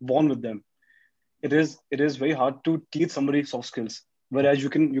born with them. It is very hard to teach somebody soft skills, whereas you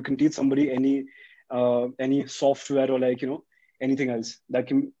can teach somebody any software or anything else that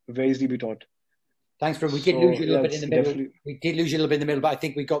can very easily be taught. Thanks, Varun. We did lose you a little bit in the middle. We did lose you a little bit in the middle, but I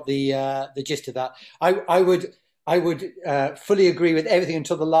think we got the gist of that. I would fully agree with everything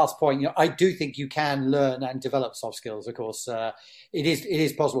until the last point. I do think you can learn and develop soft skills. Of course, it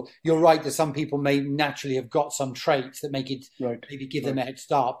is possible. You're right that some people may naturally have got some traits that make it maybe give them a head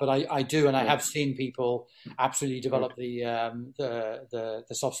start. But I do, and I have seen people absolutely develop the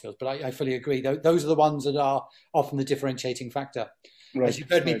soft skills. But I fully agree. Those are the ones that are often the differentiating factor. As you've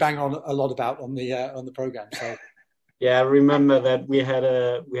heard me bang on a lot about on the program. So yeah, I remember that we had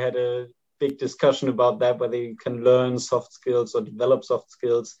a big discussion about that, whether you can learn soft skills or develop soft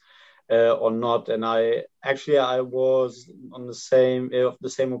skills or not. And I was on the same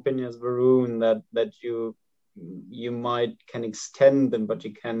opinion as Varun that you can extend them, but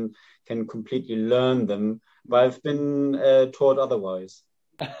you can completely learn them. But I've been taught otherwise.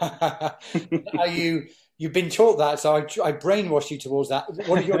 You've been taught that, so I brainwashed you towards that.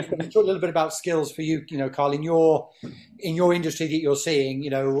 What are talk a little bit about skills for you, Carl, in your industry that you're seeing.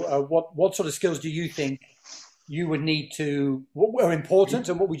 What sort of skills do you think you would need what are important,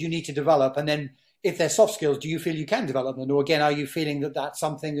 and what would you need to develop? And then, if they're soft skills, do you feel you can develop them, or again, are you feeling that that's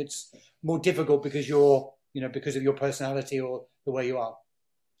something that's more difficult because because of your personality or the way you are?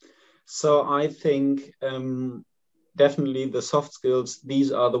 So I think. Definitely the soft skills, these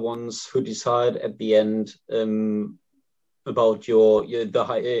are the ones who decide at the end about in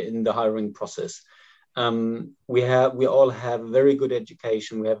the hiring process. We all have very good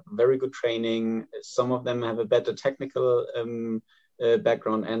education, we have very good training, some of them have a better technical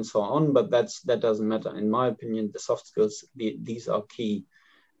background and so on, but that doesn't matter. In my opinion, the soft skills, these are key.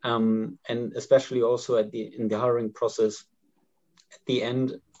 And especially also in the hiring process, at the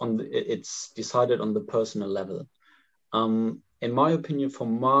end, it's decided on the personal level. In my opinion, for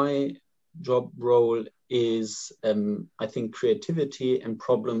my job role is, I think, creativity and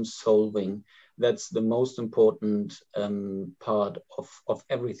problem solving. That's the most important part of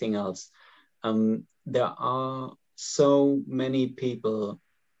everything else. There are so many people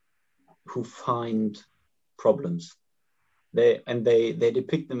who find problems. They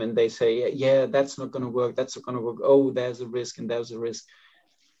depict them and they say, yeah, that's not going to work. That's not going to work. Oh, there's a risk and there's a risk.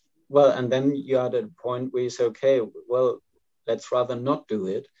 Well, and then you're at a point where you say, okay, well, let's rather not do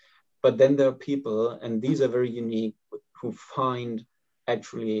it. But then there are people, and these are very unique, who find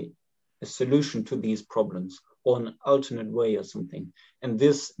actually a solution to these problems or an alternate way or something. And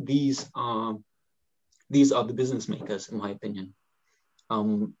these are the business makers, in my opinion.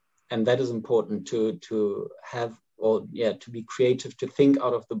 And that is important to have, to be creative, to think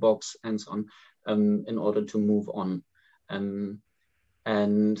out of the box and so on, in order to move on.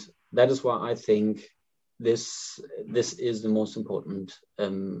 And that is why I think this is the most important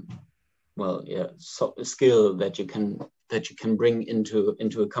skill that you can bring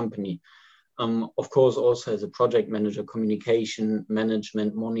into a company. Of course, also as a project manager, communication,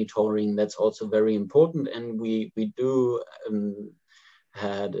 management, monitoring, that's also very important. And we do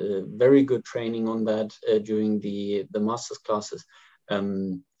had a very good training on that during the master's classes.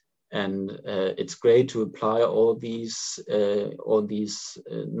 And it's great to apply all these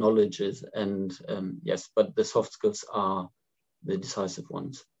knowledges, and yes, but the soft skills are the decisive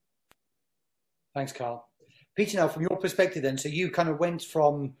ones. Thanks, Carl. Peter, now from your perspective then, so you kind of went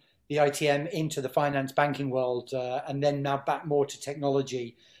from the ITM into the finance banking world and then now back more to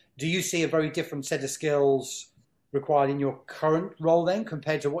technology. Do you see a very different set of skills required in your current role then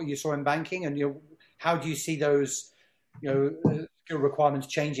compared to what you saw in banking? And how do you see those skill requirements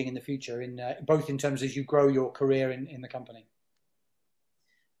changing in the future, both in terms as you grow your career in the company?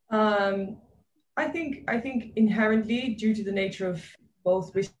 I think inherently, due to the nature of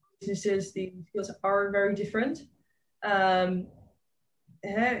both businesses, the skills are very different. I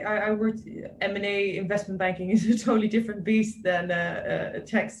worked M&A, investment banking is a totally different beast than a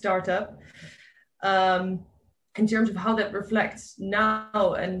tech startup. In terms of how that reflects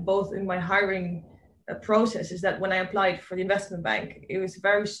now, and both in my hiring process, is that when I applied for the investment bank, it was a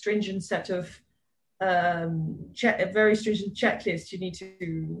very stringent set of a very stringent checklist you need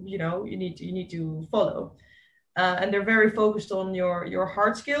to follow. And they're very focused on your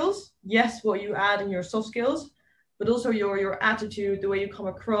hard skills. Yes, what you add in your soft skills, but also your attitude, the way you come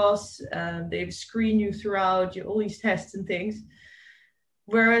across. They screen you throughout all these tests and things.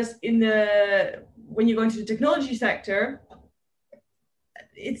 Whereas when you go into the technology sector,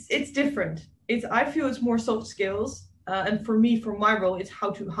 it's different. I feel it's more soft skills. And for me, for my role, it's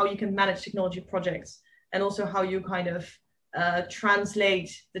how you can manage technology projects, and also how you kind of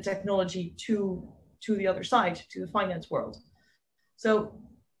translate the technology to the other side, to the finance world. So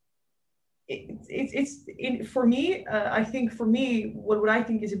for me, I think for me, what I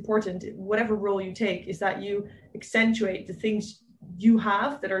think is important, whatever role you take, is that you accentuate the things you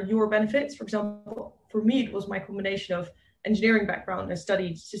have that are your benefits. For example, for me, it was my combination of engineering background. I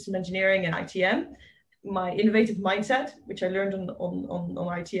studied system engineering and ITM, my innovative mindset, which I learned on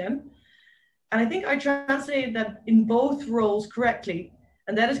ITM. And I think I translated that in both roles correctly.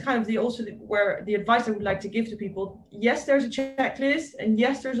 And that is kind of where the advice I would like to give to people. Yes, there's a checklist, and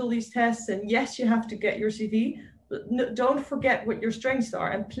yes, there's all these tests, and yes, you have to get your CV, but don't forget what your strengths are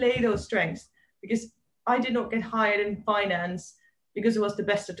and play those strengths. Because I did not get hired in finance because it was the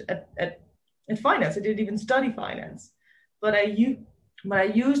best at finance. I didn't even study finance, but I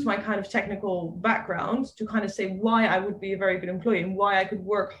used my kind of technical background to kind of say why I would be a very good employee and why I could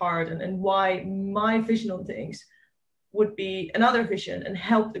work hard, and why my vision on things would be another vision and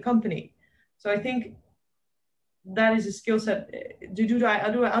help the company. So I think that is a skill set. Do I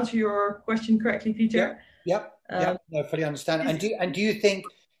answer your question correctly, Peter? Yep. I fully understand. And do you think,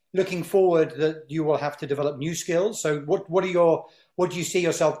 looking forward, that you will have to develop new skills? So what do you see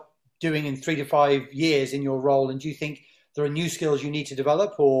yourself doing in 3 to 5 years in your role? And do you think there are new skills you need to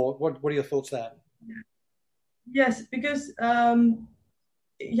develop, or what are your thoughts there? Yes, because the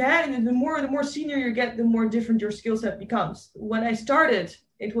more senior you get, the more different your skill set becomes. When I started,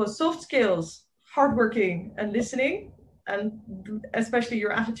 it was soft skills, hardworking, and listening, and especially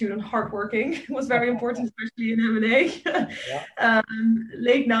your attitude and hardworking was very important, especially in M&A.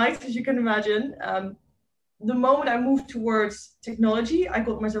 Late nights, as you can imagine. The moment I moved towards technology, I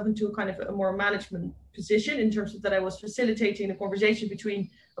got myself into a kind of a more management position, in terms of that I was facilitating a conversation between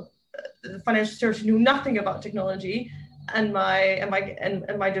the financial services who knew nothing about technology and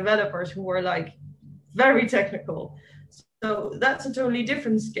my developers, who were like very technical. So that's a totally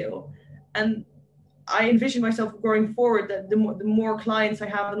different skill. And I envision myself going forward that the more clients I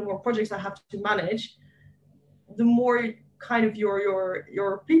have and the more projects I have to manage, the more kind of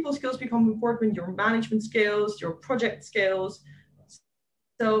your people skills become important, your management skills, your project skills.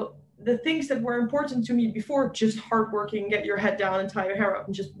 So the things that were important to me before, just hardworking, get your head down and tie your hair up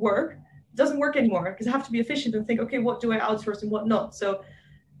and just work, doesn't work anymore, because I have to be efficient and think, okay, what do I outsource and what not? So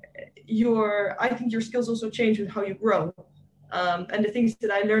I think your skills also change with how you grow. And the things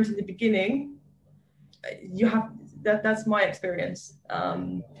that I learned in the beginning, that's my experience.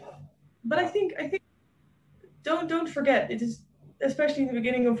 But I think don't forget, it is, especially in the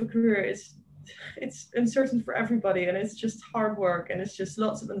beginning of a career, it's uncertain for everybody, and it's just hard work, and it's just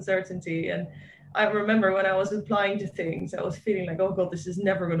lots of uncertainty. And I remember when I was applying to things, I was feeling like, oh God, this is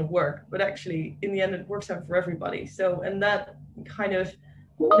never going to work. But actually, in the end, it works out for everybody. So, and that kind of,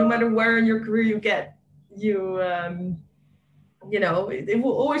 no matter where in your career you get, it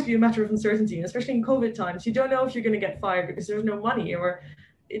will always be a matter of uncertainty. And especially in COVID times, you don't know if you're going to get fired because there's no money, or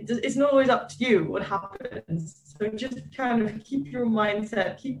it's not always up to you what happens. So just kind of keep your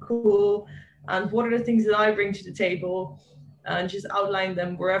mindset, keep cool, and what are the things that I bring to the table, and just outline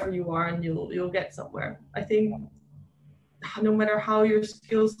them wherever you are, and you'll get somewhere. I think no matter how your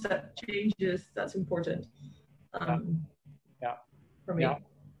skill set changes, that's important. For me.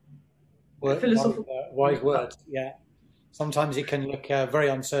 Well, wise words. Yeah. Sometimes it can look very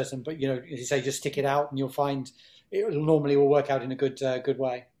uncertain, but as you say, just stick it out, and you'll find it normally will work out in a good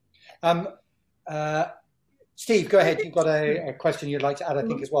way. Steve, go ahead. You've got a question you'd like to add, I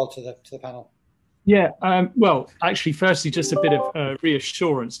think, as well to the panel. Yeah. Well, actually, firstly, just a bit of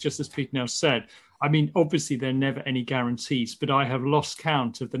reassurance, just as Peter now said. I mean, obviously, there are never any guarantees, but I have lost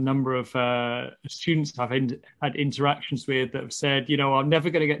count of the number of students I've had interactions with that have said, I'm never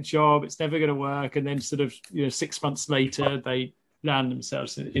going to get a job, it's never going to work. And then sort of, 6 months later, they land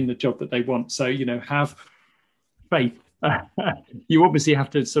themselves in the job that they want. So, have faith. You obviously have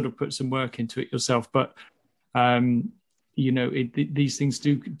to sort of put some work into it yourself, but, these things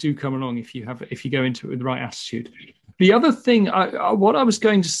do come along if you go into it with the right attitude. The other thing, what I was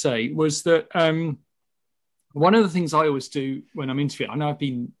going to say was that one of the things I always do when I'm interviewing, I know I've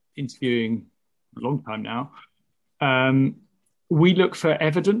been interviewing a long time now. we look for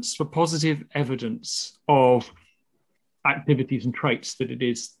evidence, for positive evidence of activities and traits that it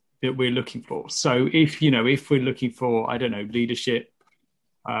is that we're looking for. So if we're looking for, I don't know, leadership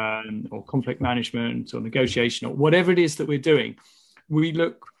or conflict management or negotiation or whatever it is that we're doing, we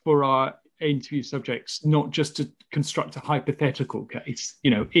look for our interview subjects not just to construct a hypothetical case,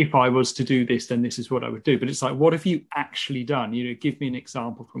 if I was to do this, then this is what I would do. But it's like, what have you actually done? Give me an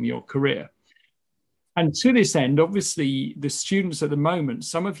example from your career. And to this end, obviously, the students at the moment,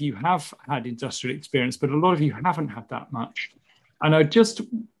 some of you have had industrial experience, but a lot of you haven't had that much. And I just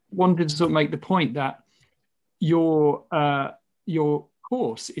wanted to sort of make the point that your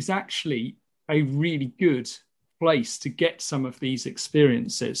course is actually a really good place to get some of these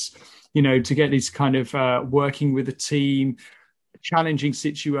experiences, to get this kind of working with a team, challenging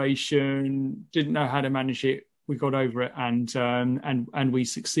situation, didn't know how to manage it, we got over it, and we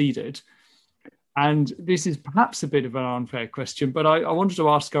succeeded. And this is perhaps a bit of an unfair question, but I wanted to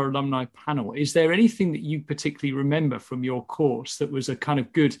ask our alumni panel, is there anything that you particularly remember from your course that was a kind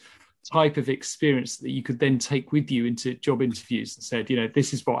of good type of experience that you could then take with you into job interviews and said,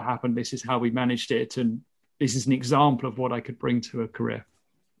 this is what happened, this is how we managed it, and this is an example of what I could bring to a career?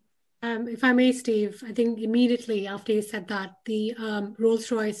 If I may, Steve, I think immediately after you said that, the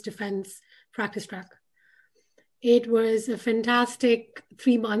Rolls-Royce Defence practice track. It was a fantastic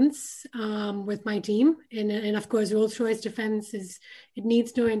 3 months with my team. And of course, Rolls-Royce Defence it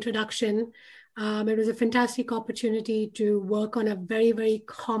needs no introduction. It was a fantastic opportunity to work on a very, very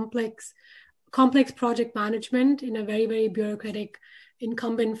complex project management in a very, very bureaucratic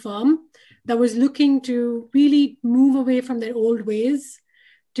incumbent firm that was looking to really move away from their old ways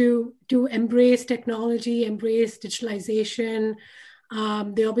to embrace technology, embrace digitalization.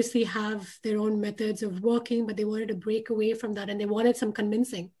 They obviously have their own methods of working, but they wanted to break away from that, and they wanted some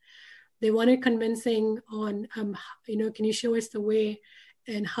convincing. They wanted convincing on, can you show us the way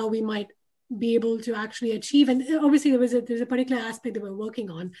and how we might be able to actually achieve? And obviously there's a particular aspect that we're working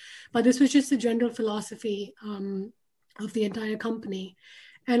on, but this was just the general philosophy of the entire company.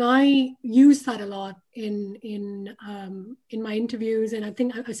 And I use that a lot in my interviews, and I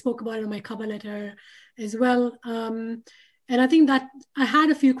think I spoke about it in my cover letter as well. And I think that I had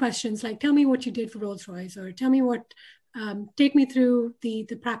a few questions like, tell me what you did for Rolls-Royce, or tell me take me through the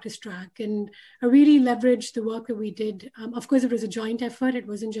practice track. And I really leveraged the work that we did. Of course, it was a joint effort. It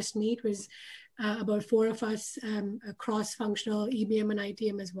wasn't just me. It was about 4 of us, cross-functional EBM and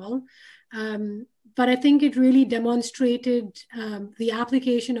ITM as well. But I think it really demonstrated the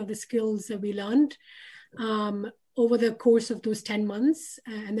application of the skills that we learned over the course of those 10 months.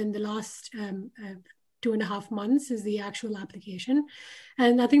 And then the last 2.5 months is the actual application.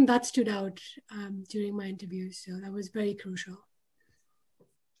 And I think that stood out during my interviews. So that was very crucial.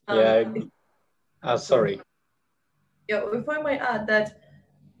 Sorry. Yeah, if I might add that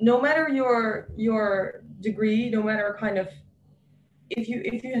no matter your degree, no matter kind of, if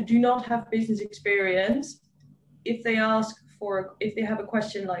you do not have business experience, if they have a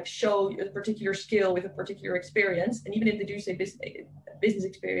question like show a particular skill with a particular experience, and even if they do say business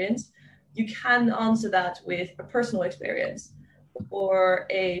experience, you can answer that with a personal experience or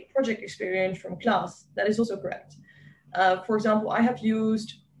a project experience from class. That is also correct. For example, I have used,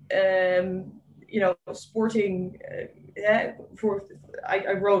 sporting.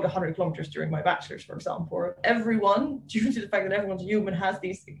 I rode 100 kilometers during my bachelor's, for example. Everyone, due to the fact that everyone's human, has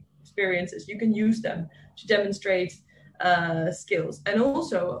these experiences. You can use them to demonstrate skills. And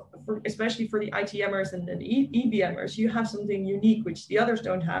also, especially for the ITMers and EBMers, you have something unique which the others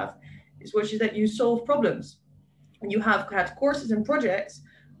don't have, which is that you solve problems. And you have had courses and projects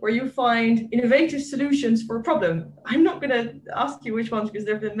where you find innovative solutions for a problem. I'm not going to ask you which ones because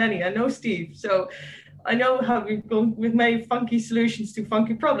there have been many. I know Steve, so I know how we've made funky solutions to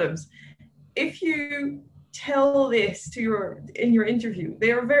funky problems. If you tell this in your interview,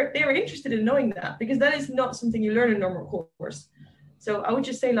 they are interested in knowing that, because that is not something you learn in a normal course. So I would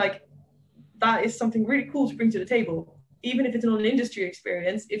just say that is something really cool to bring to the table. Even if it's not an industry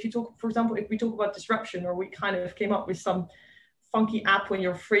experience, if you talk, for example, if we talk about disruption, or we kind of came up with some funky app on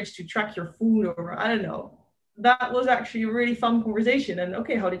your fridge to track your food, or I don't know, that was actually a really fun conversation. And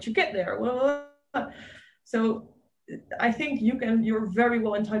okay, how did you get there? Well, so I think you're very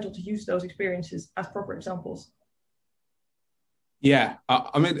well entitled to use those experiences as proper examples. Yeah,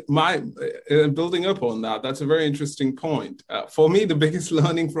 I mean, building up on that, that's a very interesting point. For me, the biggest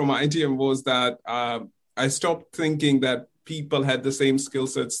learning from ITM was that I stopped thinking that people had the same skill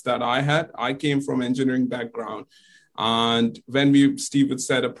sets that I had. I came from engineering background. And when Steve would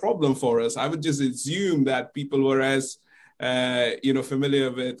set a problem for us, I would just assume that people were as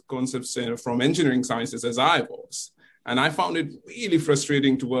familiar with concepts from engineering sciences as I was. And I found it really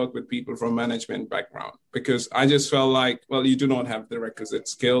frustrating to work with people from management background because I just felt like, well, you do not have the requisite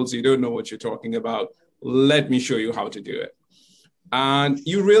skills. You don't know what you're talking about. Let me show you how to do it. And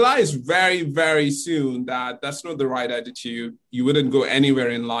you realize very, very soon that that's not the right attitude. You wouldn't go anywhere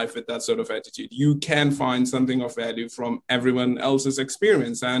in life with that sort of attitude. You can find something of value from everyone else's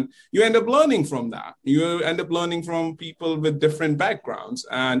experience. And you end up learning from that. You end up learning from people with different backgrounds.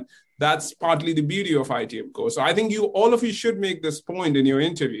 And that's partly the beauty of ITM course. So I think all of you should make this point in your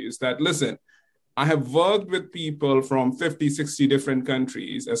interviews that, listen, I have worked with people from 50, 60 different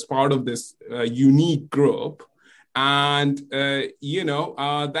countries as part of this unique group. And,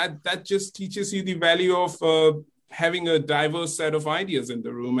 that just teaches you the value of having a diverse set of ideas in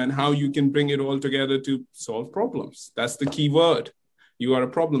the room and how you can bring it all together to solve problems. That's the key word. You are a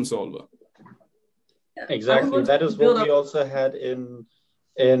problem solver. Exactly. That is what we also had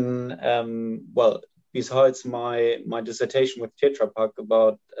besides my dissertation with Tetra Pak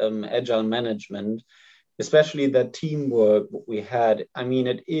about agile management, especially that teamwork we had. I mean,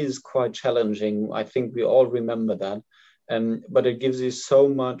 it is quite challenging. I think we all remember that. But it gives you so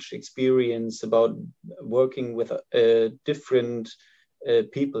much experience about working with different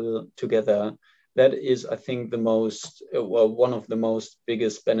people together. That is, I think, one of the most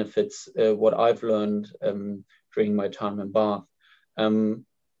biggest benefits, what I've learned during my time in Bath. And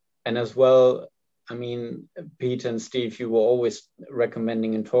as well, I mean, Pete and Steve, you were always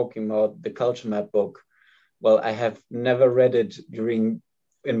recommending and talking about the Culture Map book. Well, I have never read it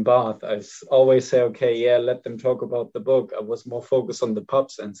in Bath. I always say, okay, yeah, let them talk about the book. I was more focused on the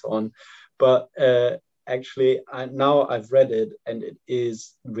pubs and so on. But actually, now I've read it and it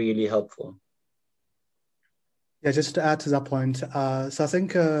is really helpful. Yeah, just to add to that point. So I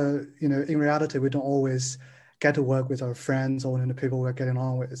think, in reality, we don't always get to work with our friends or the people we're getting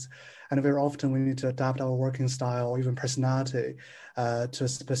on with. And very often we need to adapt our working style or even personality to a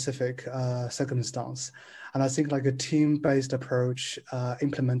specific circumstance. And I think like a team-based approach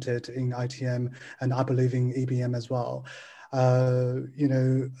implemented in ITM and I believe in EBM as well,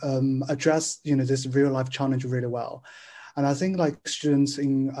 address, this real life challenge really well. And I think like students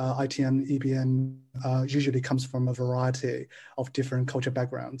in ITM, EBM usually comes from a variety of different cultural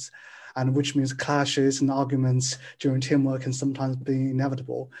backgrounds, and which means clashes and arguments during teamwork can sometimes be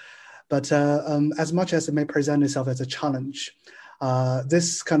inevitable. But as much as it may present itself as a challenge,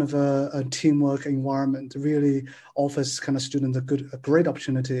 this kind of a teamwork environment really offers kind of students a great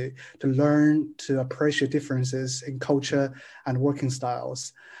opportunity to learn to appreciate differences in culture and working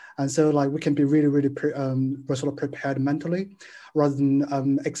styles. And so like we can be really, really sort of prepared mentally rather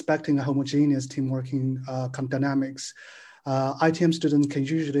than expecting a homogeneous team working kind of dynamics. ITM students can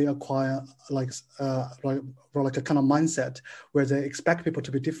usually acquire like a kind of mindset where they expect people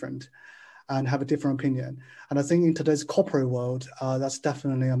to be different and have a different opinion. And I think in today's corporate world, that's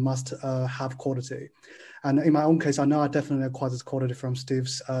definitely a must-have quality. And in my own case, I know I definitely acquired this quality from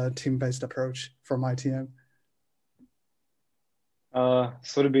Steve's team-based approach from ITM.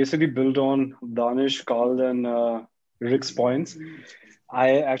 So to basically build on Danish, Carl, and Rick's points,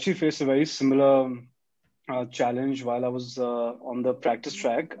 I actually faced a very similar challenge while I was on the practice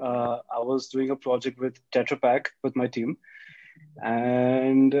track. I was doing a project with Tetra Pak with my team.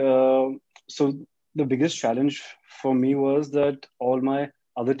 And so the biggest challenge for me was that all my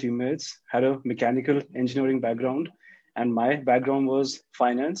other teammates had a mechanical engineering background and my background was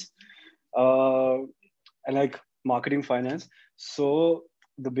finance and like marketing finance. So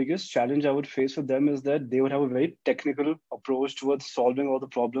the biggest challenge I would face with them is that they would have a very technical approach towards solving all the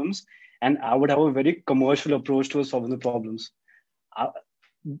problems, and I would have a very commercial approach towards solving the problems.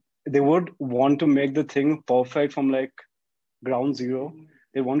 They would want to make the thing perfect from like ground zero.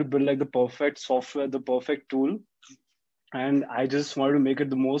 They want to build like the perfect software, the perfect tool. And I just wanted to make it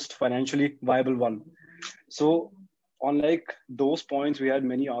the most financially viable one. So on like those points, we had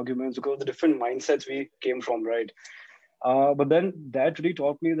many arguments because of the different mindsets we came from, right? But then that really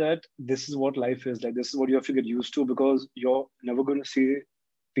taught me that this is what life is like. This is what you have to get used to, because you're never going to see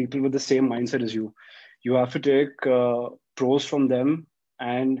people with the same mindset as you. You have to take pros from them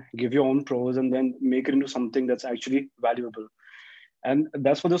and give your own pros and then make it into something that's actually valuable. And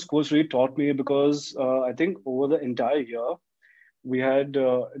that's what this course really taught me, because I think over the entire year, we had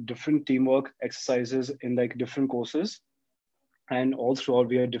different teamwork exercises in like different courses, and all throughout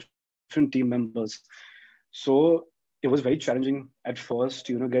we had different team members. So it was very challenging at first,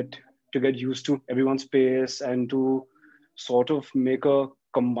 get used to everyone's pace and to sort of make a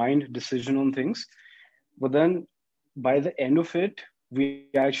combined decision on things. But then by the end of it, we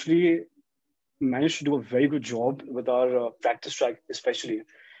actually managed to do a very good job with our practice track, especially.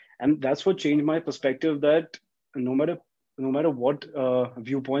 And that's what changed my perspective, that no matter what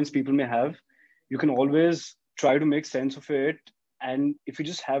viewpoints people may have, you can always try to make sense of it. And if you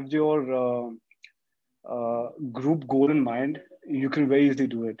just have your group goal in mind, you can very easily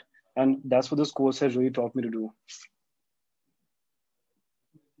do it. And that's what this course has really taught me to do.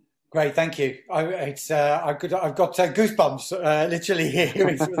 Great, thank you. I've got goosebumps literally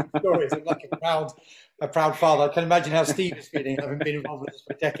hearing some of the stories. I'm like a proud father. I can imagine how Steve is feeling, having been involved with this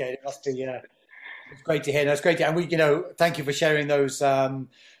for a decade. It must be it's great to hear. No, it's great to, and we, thank you for sharing those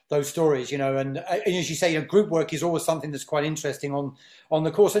stories. And as you say, group work is always something that's quite interesting on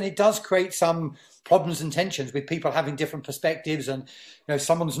the course, and it does create some problems and tensions with people having different perspectives, and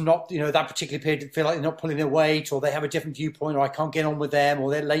someone's not that particular period feel like they're not pulling their weight, or they have a different viewpoint, or I can't get on with them, or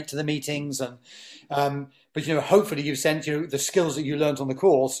they're late to the meetings, and but hopefully you've sent the skills that you learned on the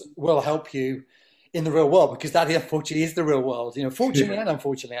course will help you in the real world, because that unfortunately is the real world. Fortunately and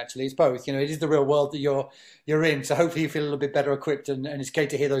unfortunately, actually, it's both. It is the real world that you're in. So hopefully you feel a little bit better equipped, and it's great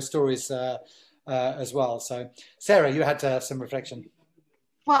to hear those stories as well. So Sarah, you had some reflection.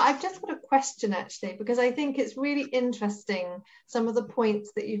 Well, I've just got a question actually, because I think it's really interesting some of the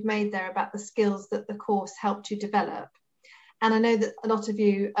points that you've made there about the skills that the course helped you develop. And I know that a lot of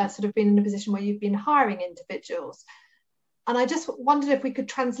you are sort of been in a position where you've been hiring individuals. And I just wondered if we could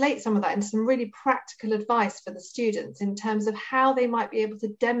translate some of that into some really practical advice for the students in terms of how they might be able to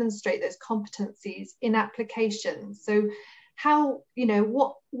demonstrate those competencies in applications. So how,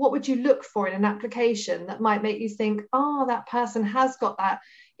 what would you look for in an application that might make you think, that person has got that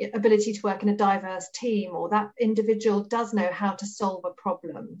ability to work in a diverse team, or that individual does know how to solve a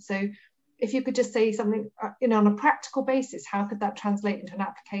problem. So if you could just say something, on a practical basis, how could that translate into an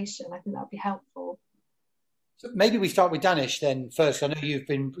application? I think that would be helpful. So maybe we start with Danish then first. I know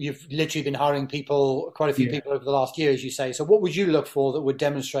you've literally been hiring people, quite a few people over the last year, as you say. So what would you look for that would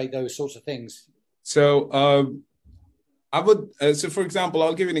demonstrate those sorts of things? So I would. So for example,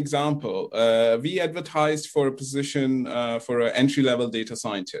 I'll give you an example. We advertised for a position for an entry-level data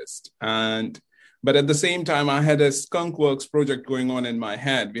scientist, but at the same time, I had a Skunkworks project going on in my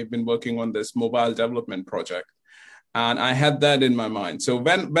head. We've been working on this mobile development project. And I had that in my mind. So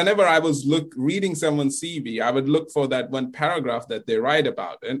whenever I was reading someone's CV, I would look for that one paragraph that they write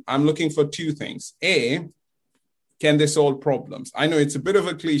about. And I'm looking for two things. A, can they solve problems? I know it's a bit of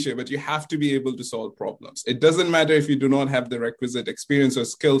a cliche, but you have to be able to solve problems. It doesn't matter if you do not have the requisite experience or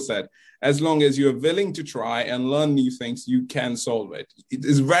skill set. As long as you're willing to try and learn new things, you can solve it. It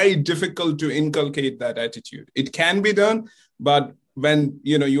is very difficult to inculcate that attitude. It can be done, but when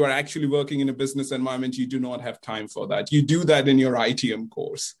you are actually working in a business environment, you do not have time for that. You do that in your ITM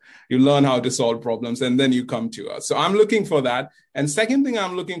course. You learn how to solve problems, and then you come to us. So I'm looking for that. And second thing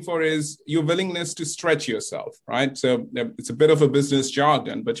I'm looking for is your willingness to stretch yourself, right? So it's a bit of a business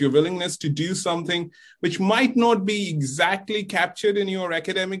jargon, but your willingness to do something which might not be exactly captured in your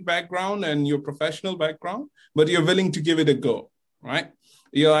academic background and your professional background, but you're willing to give it a go, right?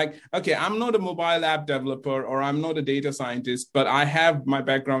 You're like, okay, I'm not a mobile app developer, or I'm not a data scientist, but I have my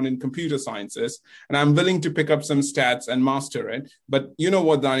background in computer sciences, and I'm willing to pick up some stats and master it. But you know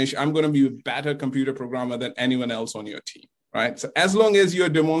what, Danish, I'm going to be a better computer programmer than anyone else on your team, right? So as long as you're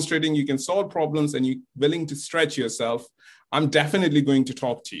demonstrating you can solve problems and you're willing to stretch yourself, I'm definitely going to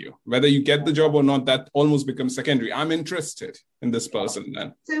talk to you. Whether you get the job or not, that almost becomes secondary. I'm interested in this person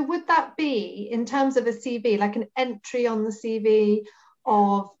then. So would that be, in terms of a CV, like an entry on the CV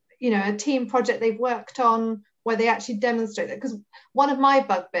of a team project they've worked on where they actually demonstrate that? Because one of my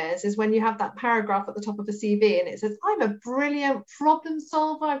bugbears is when you have that paragraph at the top of a CV and it says, I'm a brilliant problem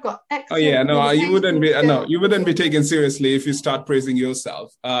solver, I've got excellent you wouldn't be taken seriously if you start praising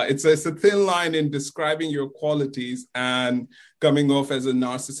yourself. It's a thin line in describing your qualities and coming off as a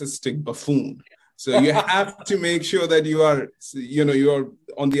narcissistic buffoon. So you have to make sure that you are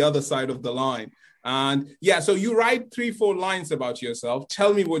on the other side of the line. And so you write 3-4 lines about yourself.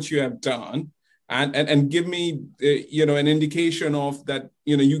 Tell me what you have done, and give me an indication of that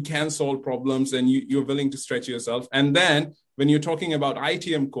you can solve problems and you're willing to stretch yourself. And then when you're talking about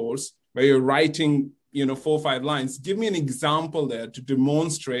ITM course where you're writing 4 or 5 lines, give me an example there to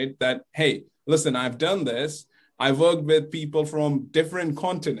demonstrate that, hey, listen, I've done this. I worked with people from different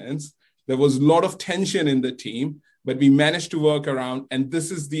continents. There was a lot of tension in the team, but we managed to work around, and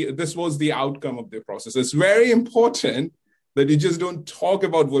this was the outcome of the process. It's very important that you just don't talk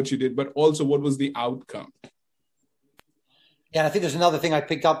about what you did, but also what was the outcome. Yeah, I think there's another thing I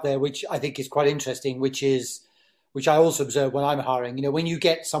picked up there, which I think is quite interesting, which I also observe when I'm hiring. When you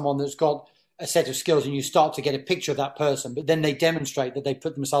get someone that's got a set of skills and you start to get a picture of that person, but then they demonstrate that they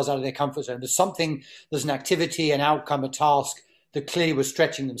put themselves out of their comfort zone. There's an activity, an outcome, a task that clearly were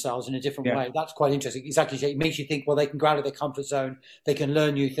stretching themselves in a different way. That's quite interesting. Exactly. It makes you think, well, they can go out of their comfort zone. They can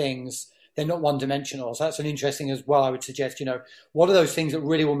learn new things. They're not one-dimensional. So that's an interesting as well, I would suggest. What are those things that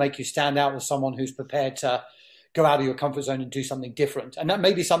really will make you stand out as someone who's prepared to go out of your comfort zone and do something different? And that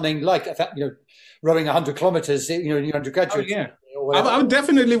may be something like, rowing 100 kilometers, in your undergraduate. Oh, yeah. I would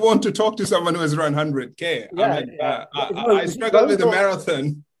definitely want to talk to someone who has run 100K. Yeah, I struggled with a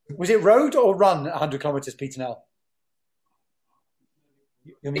marathon. Was it rowed or run 100 kilometers, Peter Nell?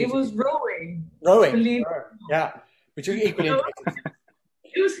 It was rowing. Rowing. Yeah. Which is equally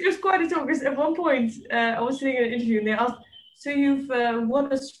It was quite a talk, because at one point I was sitting in an interview and they asked, so you've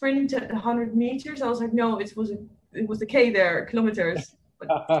won a sprint at 100 meters? I was like, no, it was the K there, kilometers.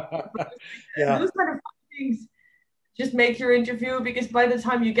 Yeah. Those kind of things just make your interview, because by the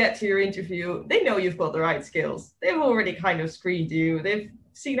time you get to your interview, they know you've got the right skills. They've already kind of screened you. They've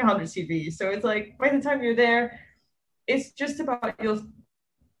seen 100 CVs. So it's like, by the time you're there, it's just about your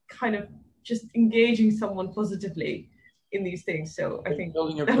kind of just engaging someone positively in these things. So I think that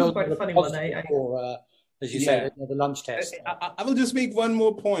was quite a funny one. As you said, the lunch test. I will just make one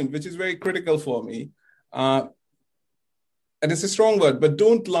more point, which is very critical for me. And it's a strong word, but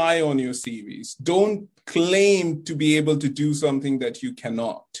don't lie on your CVs. Don't claim to be able to do something that you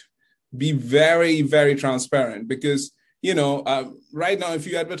cannot. Be very, very transparent, because, right now, if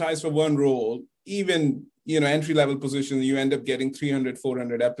you advertise for one role, even, entry-level position, you end up getting 300,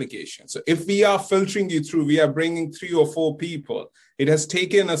 400 applications. So if we are filtering you through, we are bringing 3 or 4 people. It has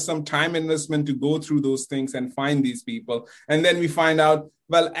taken us some time investment to go through those things and find these people. And then we find out,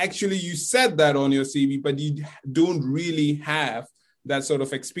 well, actually, you said that on your CV, but you don't really have that sort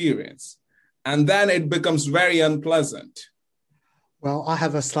of experience. And then it becomes very unpleasant. Well, I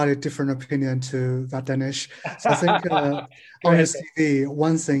have a slightly different opinion to that, Danish. So I think on your CV,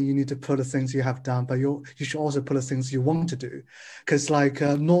 one thing you need to put the things you have done, but you should also put the things you want to do. Because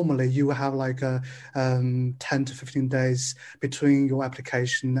normally you have 10 to 15 days between your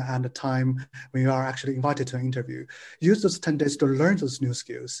application and the time when you are actually invited to an interview. Use those 10 days to learn those new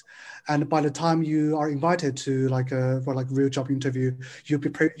skills. And by the time you are invited to a real job interview, you'll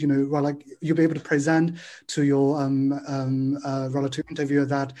be able to present to your relative interviewer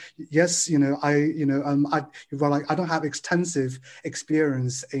that, yes, I don't have extensive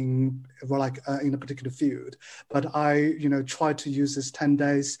experience in a particular field, but I try to use this 10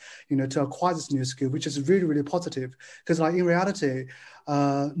 days to acquire this new skill, which is really, really positive, because in reality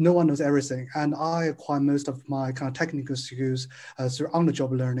no one knows everything, and I acquire most of my kind of technical skills through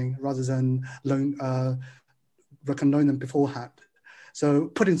on-the-job learning rather than learn them beforehand. So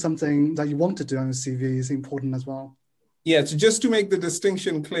putting something that you want to do on your CV is important as well. Yeah, so just to make the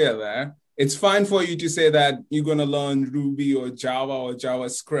distinction clear there, it's fine for you to say that you're going to learn Ruby or Java or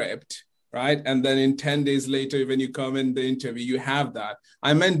JavaScript, right? And then in 10 days later, when you come in the interview, you have that.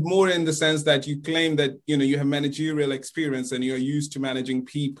 I meant more in the sense that you claim that, you have managerial experience and you're used to managing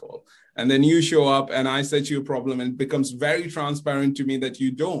people. And then you show up and I set you a problem, and it becomes very transparent to me that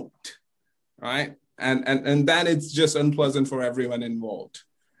you don't, right? And then it's just unpleasant for everyone involved.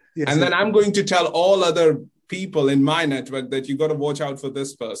 Yes, and then I'm going to tell all other people in my network that you got to watch out for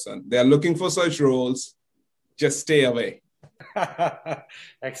this person. They're looking for such roles. Just stay away.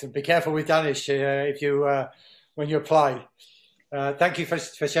 Excellent. Be careful with Danish when you apply. Thank you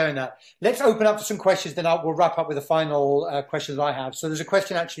for sharing that. Let's open up to some questions, then we'll wrap up with the final questions I have. So there's a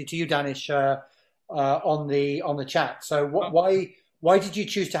question actually to you, Danish, on the chat. So why did you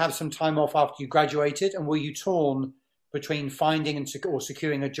choose to have some time off after you graduated, and were you torn between finding or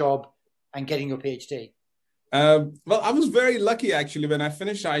securing a job and getting your PhD? Well, I was very lucky, actually. When I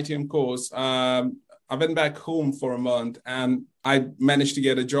finished the ITM course, I went back home for a month and I managed to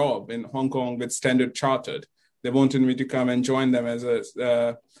get a job in Hong Kong with Standard Chartered. They wanted me to come and join them as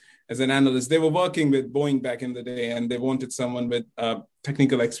an analyst. They were working with Boeing back in the day, and they wanted someone with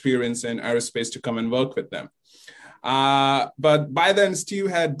technical experience in aerospace to come and work with them. But by then, Stu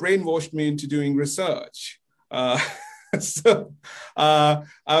had brainwashed me into doing research. So I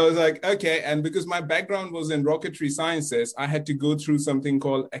was like, okay. And because my background was in rocketry sciences, I had to go through something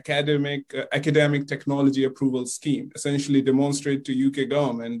called academic technology approval scheme, essentially demonstrate to UK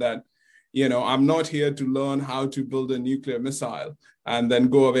government that, I'm not here to learn how to build a nuclear missile and then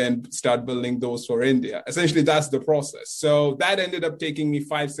go away and start building those for India. Essentially, that's the process. So that ended up taking me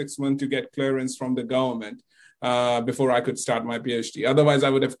 5-6 months to get clearance from the government before I could start my PhD. Otherwise, I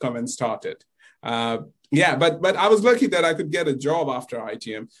would have come and started. But I was lucky that I could get a job after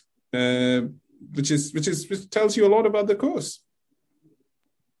ITM, which tells you a lot about the course.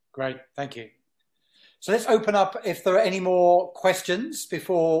 Great, thank you. So let's open up if there are any more questions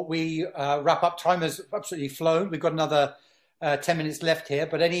before we wrap up. Time has absolutely flown. We've got another 10 minutes left here,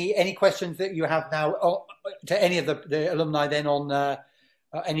 but any questions that you have now to any of the alumni then on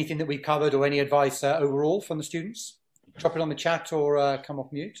anything that we've covered, or any advice overall from the students? Drop it on the chat or come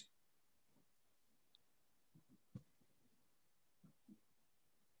off mute.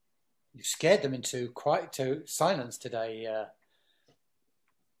 You scared them into silence today,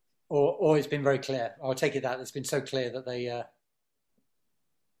 or it's been very clear. I'll take it that it's been so clear that they.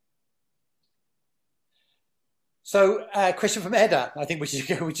 So, question from Edda, I think, which is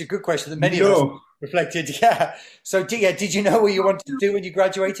a good question that many of us reflected. Yeah. So, did you know what you wanted to do when you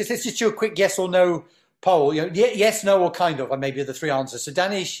graduated? Let's just do a quick yes or no poll. Yes, no, or kind of, and maybe the three answers. So,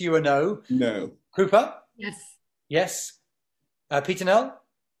 Danish, you are no. No. Krupa? Yes. Yes. Peter Nell?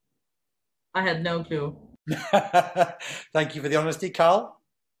 I had no clue. Thank you for the honesty. Carl?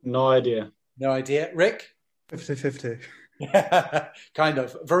 No idea. No idea. Rick? 50-50. Kind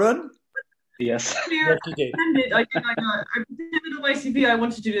of. Varun? Yes. Yes, you did. I pretended on my CV I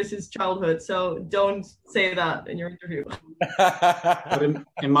wanted to do this since childhood, so don't say that in your interview. But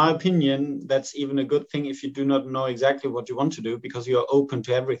in my opinion, that's even a good thing if you do not know exactly what you want to do, because you are open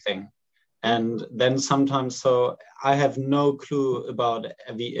to everything. And then sometimes, so I have no clue about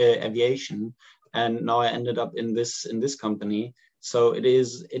aviation, and now I ended up in this company. So it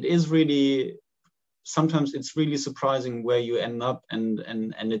is really, sometimes it's really surprising where you end up, and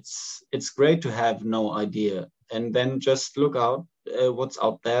it's great to have no idea, and then just look out what's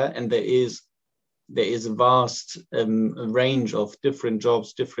out there, and there is a vast range of different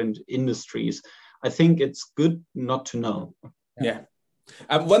jobs, different industries. I think it's good not to know. Yeah.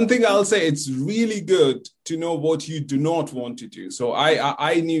 One thing I'll say, it's really good to know what you do not want to do. So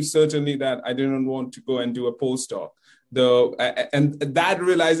I knew certainly that I didn't want to go and do a postdoc. And that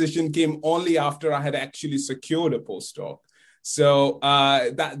realization came only after I had actually secured a postdoc. So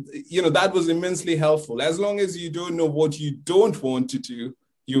that was immensely helpful. As long as you don't know what you don't want to do,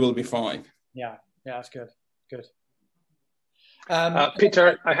 you will be fine. Yeah, that's good. Good.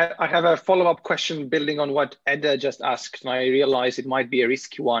 Peter, I have a follow-up question building on what Edda just asked, and I realize it might be a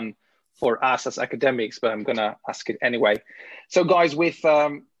risky one for us as academics, but I'm going to ask it anyway. So guys, with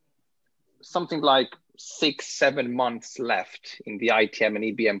something like 6-7 months left in the ITM and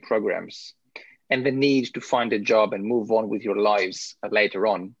EBM programs, and the need to find a job and move on with your lives later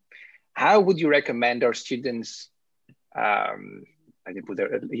on, how would you recommend our students, I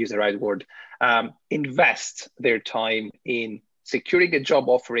didn't use the right word, invest their time in securing a job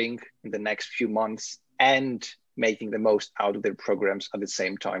offering in the next few months and making the most out of their programs at the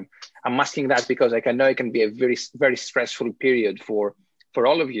same time? I'm asking that because I know it can be a very, very stressful period for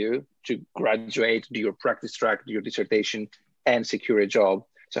all of you to graduate, do your practice track, do your dissertation, and secure a job.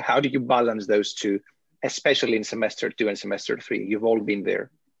 So how do you balance those two, especially in semester 2 and semester 3? You've all been there.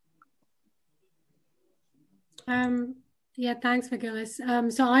 Yeah, thanks,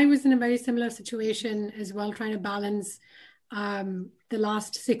 Vagelis. So I was in a very similar situation as well, trying to balance the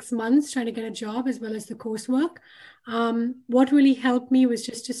last 6 months, trying to get a job as well as the coursework. What really helped me was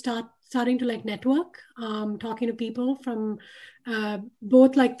just to starting to network, talking to people from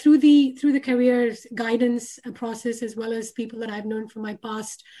both through the careers guidance process, as well as people that I've known from my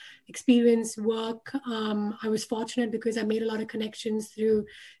past experience work. I was fortunate because I made a lot of connections through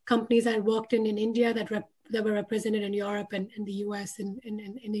companies I worked in India that were represented in Europe and in the US and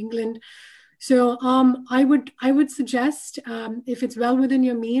in England. So I would suggest, if it's well within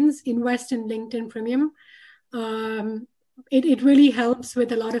your means, invest in LinkedIn Premium. It really helps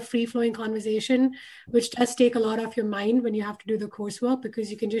with a lot of free-flowing conversation, which does take a lot off your mind when you have to do the coursework,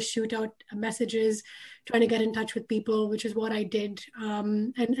 because you can just shoot out messages, trying to get in touch with people, which is what I did.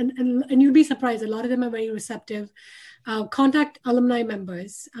 And you'll be surprised. A lot of them are very receptive. Contact alumni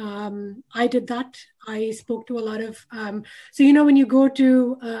members. I did that. I spoke to a lot of, so, when you go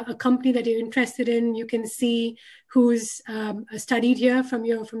to a company that you're interested in, you can see who's studied here from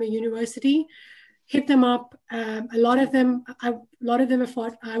your university. Hit them up. A lot of them I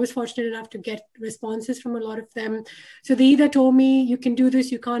was fortunate enough to get responses from a lot of them. So they either told me, you can do this,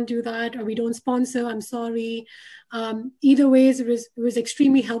 you can't do that, or we don't sponsor, I'm sorry. Either ways, it was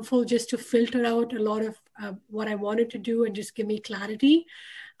extremely helpful just to filter out a lot of what I wanted to do and just give me clarity.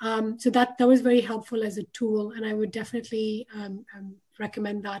 So that was very helpful as a tool. And I would definitely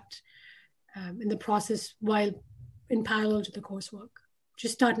recommend that in the process while in parallel to the coursework.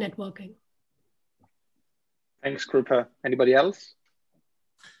 Just start networking. Thanks, Krupa. Anybody else?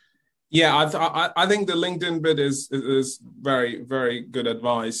 Yeah, I think the LinkedIn bit is very, very good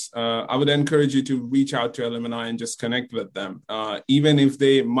advice. I would encourage you to reach out to alumni and just connect with them. Even if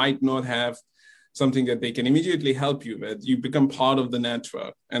they might not have something that they can immediately help you with, you become part of the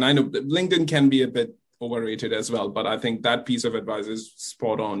network. And I know that LinkedIn can be a bit overrated as well. But I think that piece of advice is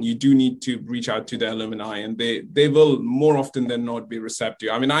spot on. You do need to reach out to the alumni, and they will more often than not be receptive.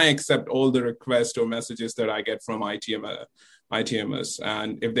 I mean, I accept all the requests or messages that I get from ITMers.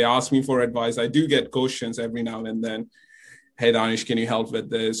 And if they ask me for advice, I do get questions every now and then. Hey, Danish, can you help with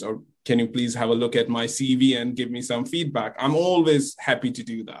this? Or can you please have a look at my CV and give me some feedback? I'm always happy to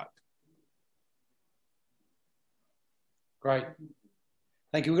do that. Great.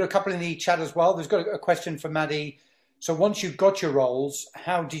 Thank you. We've got a couple in the chat as well. There's got a question for Maddie. So once you've got your roles,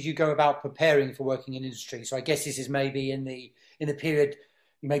 how did you go about preparing for working in industry? So I guess this is maybe in the period,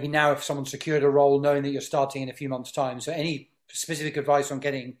 maybe now if someone secured a role, knowing that you're starting in a few months' time. So any specific advice on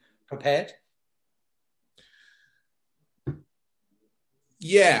getting prepared?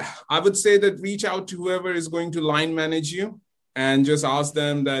 Yeah, I would say that reach out to whoever is going to line manage you and just ask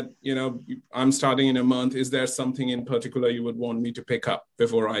them that, I'm starting in a month. Is there something in particular you would want me to pick up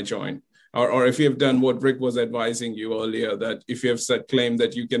before I join? Or if you have done what Rick was advising you earlier, that if you have claimed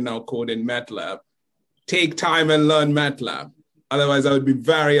that you can now code in MATLAB, take time and learn MATLAB. Otherwise, I would be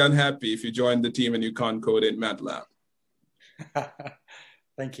very unhappy if you join the team and you can't code in MATLAB.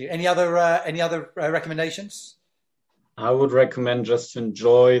 Thank you. Any other recommendations? I would recommend just to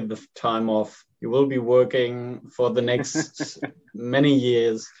enjoy the time off. You will be working for the next many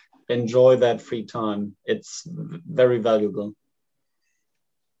years. Enjoy that free time. It's very valuable.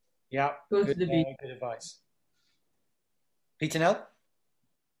 Yeah, go to the beach. Good advice. Peter Nell?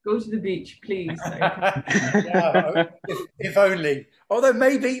 Go to the beach, please. Yeah, if only. Although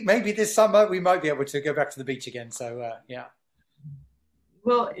maybe this summer we might be able to go back to the beach again. So yeah.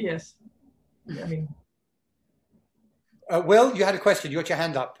 Well, yes. I mean. Will, you had a question. You got your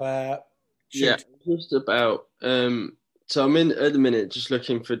hand up. Yeah, just about. So I'm at the minute just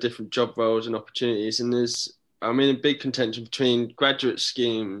looking for different job roles and opportunities, and I'm in a big contention between graduate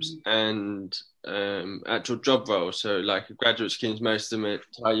schemes and actual job roles. So like graduate schemes, most of them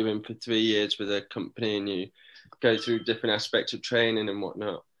tie you in for 3 years with a company and you go through different aspects of training and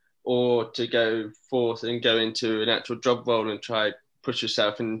whatnot, or to go forth and go into an actual job role and try push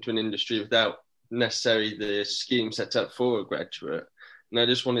yourself into an industry without necessarily the scheme set up for a graduate. And I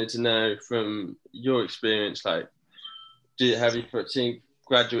just wanted to know from your experience, like, have you seen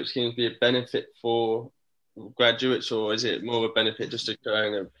graduate schemes be a benefit for graduates, or is it more of a benefit just to go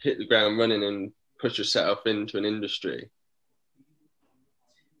and hit the ground running and push yourself into an industry?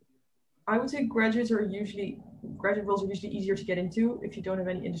 I would say graduate roles are usually easier to get into if you don't have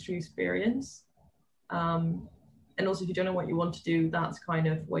any industry experience. And also if you don't know what you want to do, that's kind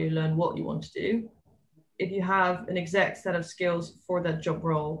of where you learn what you want to do. If you have an exact set of skills for that job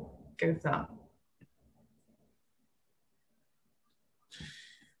role, go for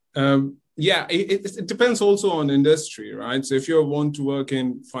that. Yeah, it depends also on industry, right? So if you want to work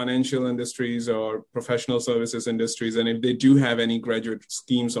in financial industries or professional services industries, and if they do have any graduate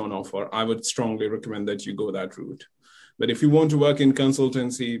schemes on offer, I would strongly recommend that you go that route. But if you want to work in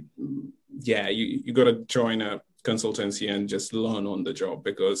consultancy, yeah, you got to join a consultancy and just learn on the job,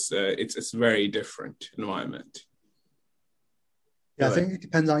 because it's a very different environment. Yeah, I think it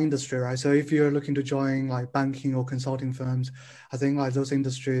depends on industry, right? So if you're looking to join like banking or consulting firms, I think like those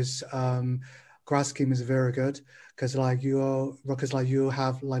industries, grad scheme is very good, because you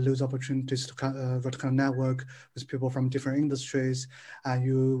have like loads of opportunities to kind of network with people from different industries, and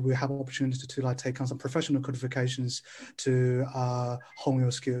you will have opportunities to like take on some professional qualifications to hone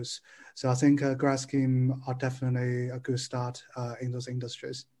your skills. So I think grad scheme are definitely a good start in those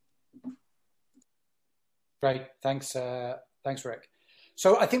industries. Great, thanks, Rick.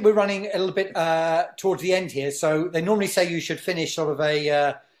 So I think we're running a little bit towards the end here. So they normally say you should finish sort of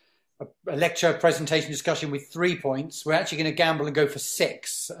a lecture, presentation, discussion with 3 points. We're actually going to gamble and go for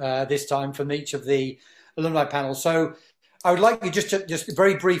 6 this time from each of the alumni panels. So I would like you just to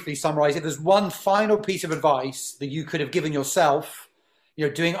very briefly summarize. If there's one final piece of advice that you could have given yourself,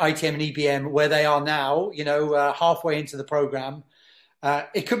 doing ITM and EBM where they are now, halfway into the program.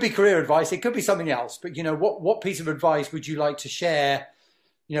 It could be career advice, it could be something else, but what piece of advice would you like to share,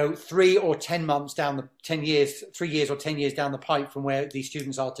 3 or 10 months down the 10 years, 3 years or 10 years down the pipe from where these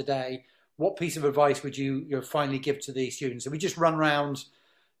students are today? What piece of advice would you finally give to the students? So we just run around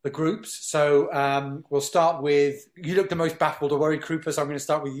the groups. So we'll start with, you look the most baffled or worried, Krupa, so I'm going to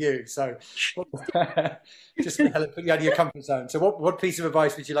start with you. So just to put you out of your comfort zone. So what piece of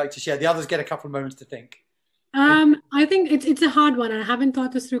advice would you like to share? The others get a couple of moments to think. I think it's a hard one. I haven't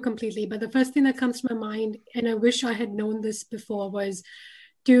thought this through completely, but the first thing that comes to my mind, and I wish I had known this before, was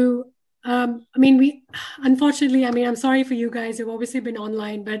to Unfortunately, I'm sorry for you guys who've obviously been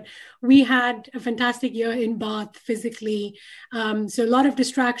online, but we had a fantastic year in Bath physically. So a lot of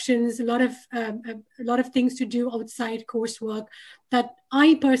distractions, a lot of things to do outside coursework that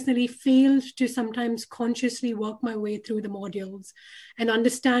I personally failed to sometimes consciously work my way through the modules and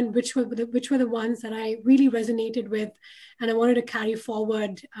understand which were the ones that I really resonated with, and I wanted to carry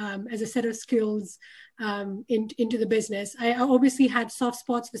forward as a set of skills into the business. I obviously had soft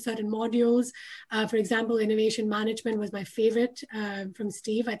spots for certain modules. For example, innovation management was my favorite from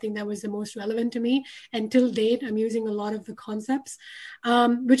Steve. I think that was the most relevant to me. And till date, I'm using a lot of the concepts,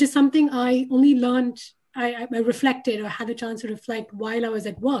 which is something I only learned. I reflected or had the chance to reflect while I was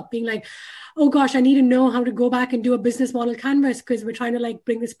at work, being like, oh gosh, I need to know how to go back and do a business model canvas because we're trying to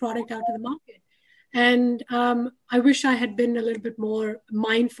bring this product out to the market. And I wish I had been a little bit more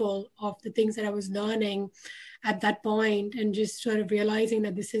mindful of the things that I was learning at that point, and just sort of realizing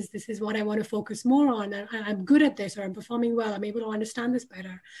that this is what I want to focus more on. And I'm good at this, or I'm performing well. I'm able to understand this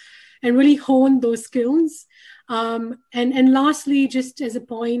better, and really hone those skills. And lastly, just as a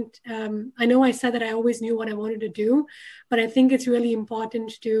point, I know I said that I always knew what I wanted to do, but I think it's really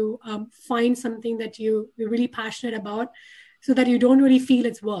important to find something that you're really passionate about, so that you don't really feel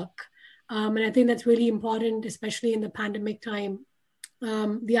it's work. And I think that's really important, especially in the pandemic time.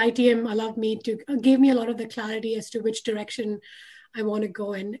 The ITM gave me a lot of the clarity as to which direction I want to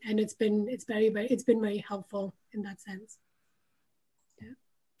go in, and it's been very helpful in that sense. Yeah.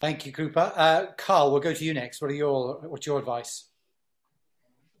 Thank you, Krupa. Carl, we'll go to you next. What's your advice?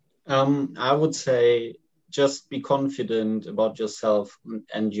 I would say just be confident about yourself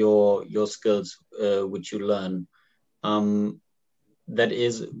and your skills, which you learn. That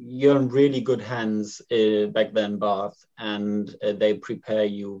is, you're in really good hands back then, Bath, and they prepare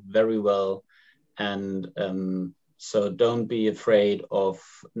you very well. And so don't be afraid of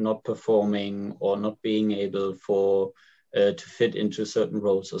not performing or not being able to fit into certain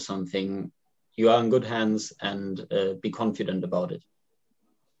roles or something. You are in good hands, and be confident about it.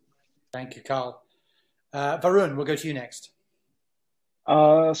 Thank you, Carl. Varun, we'll go to you next.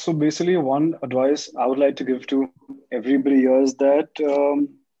 So basically, one advice I would like to give to everybody here is that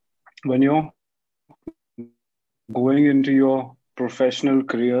when you're going into your professional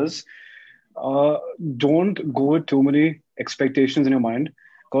careers, don't go with too many expectations in your mind,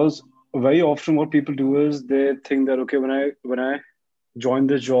 because very often what people do is they think that, okay, when I join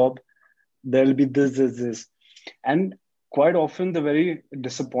this job, there'll be this, and quite often they're very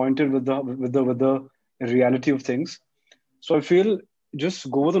disappointed with the reality of things. So I feel,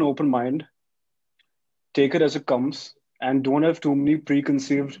 just go with an open mind, take it as it comes, and don't have too many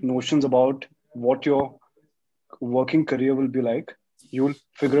preconceived notions about what your working career will be like. You'll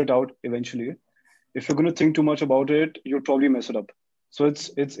figure it out eventually. If you're going to think too much about it, you'll probably mess it up. So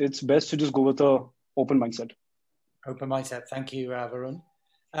it's best to just go with an open mindset. Open mindset. Thank you, Varun.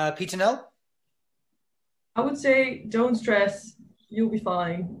 Peter Nell? I would say don't stress. You'll be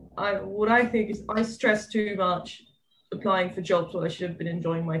fine. What I think is I stress too much applying for jobs where I should have been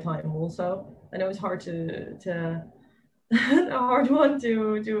enjoying my time also. I know it's hard to a hard one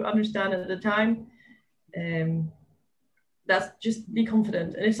to understand at the time. That's just be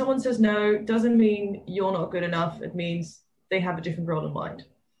confident. And if someone says no, it doesn't mean you're not good enough. It means they have a different role in mind.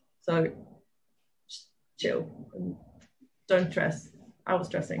 So just chill and don't stress. I was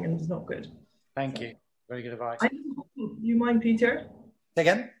stressing and it's not good. Thank you. Very good advice. You mind, Peter? Say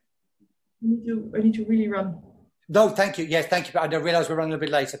again? I need to really run. No, thank you. Yes, thank you. I realise we're running a bit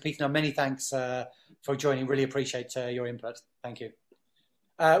late. So, Peter, many thanks for joining. Really appreciate your input. Thank you.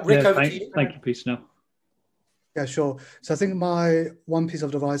 Rick, over to you. Thank you, Peter. Yeah, sure. So I think my one piece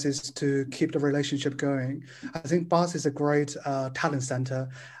of advice is to keep the relationship going. I think Bath is a great talent center,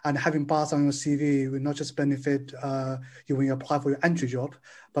 and having Bath on your CV will not just benefit you when you apply for your entry job,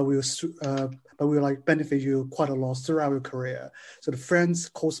 but will benefit you quite a lot throughout your career. So the friends,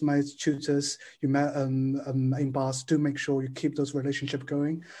 course mates, tutors you met in Bath, do make sure you keep those relationships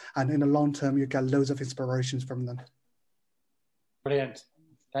going, and in the long term you get loads of inspirations from them. Brilliant.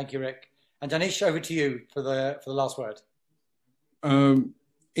 Thank you, Rick. And Danish, over to you for the last word.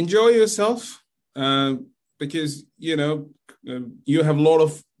 Enjoy yourself, because you have a lot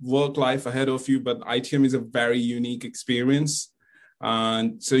of work life ahead of you, but ITM is a very unique experience,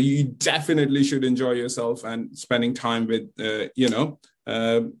 and so you definitely should enjoy yourself and spending time with your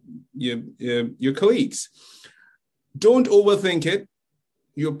colleagues. Don't overthink it.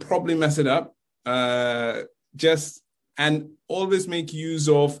 You'll probably mess it up. And always make use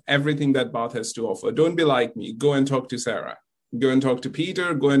of everything that Bath has to offer. Don't be like me. Go and talk to Sarah. Go and talk to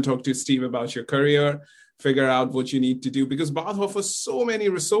Peter. Go and talk to Steve about your career. figure out what you need to do, because Bath offers so many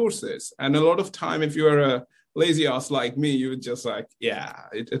resources. And a lot of time, if you're a lazy ass like me, you would just like, yeah,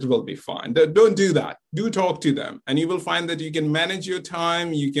 it will be fine. Don't do that. Do talk to them. And you will find that you can manage your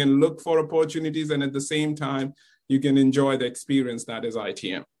time, you can look for opportunities, and at the same time, you can enjoy the experience that is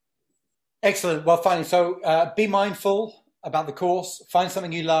ITM. Excellent. Well, finally, so be mindful about the course, find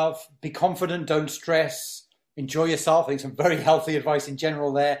something you love, be confident, don't stress, enjoy yourself. I think some very healthy advice in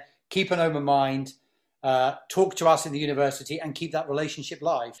general there. Keep an open mind, talk to us in the university, and keep that relationship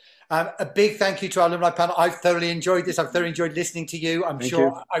live. A big thank you to our alumni panel. I've thoroughly enjoyed this. I've thoroughly enjoyed listening to you.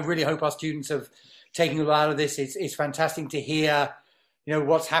 I really hope our students have taken a lot out of this. It's fantastic to hear,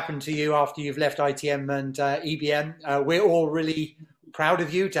 what's happened to you after you've left ITM and EBM. We're all really proud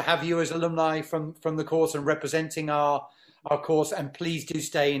of you to have you as alumni from the course and representing our course. And please do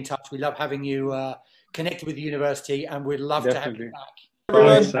stay in touch. We love having you connected with the university, and we'd love to have you back.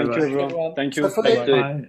 Thank you, everyone. Thank you. So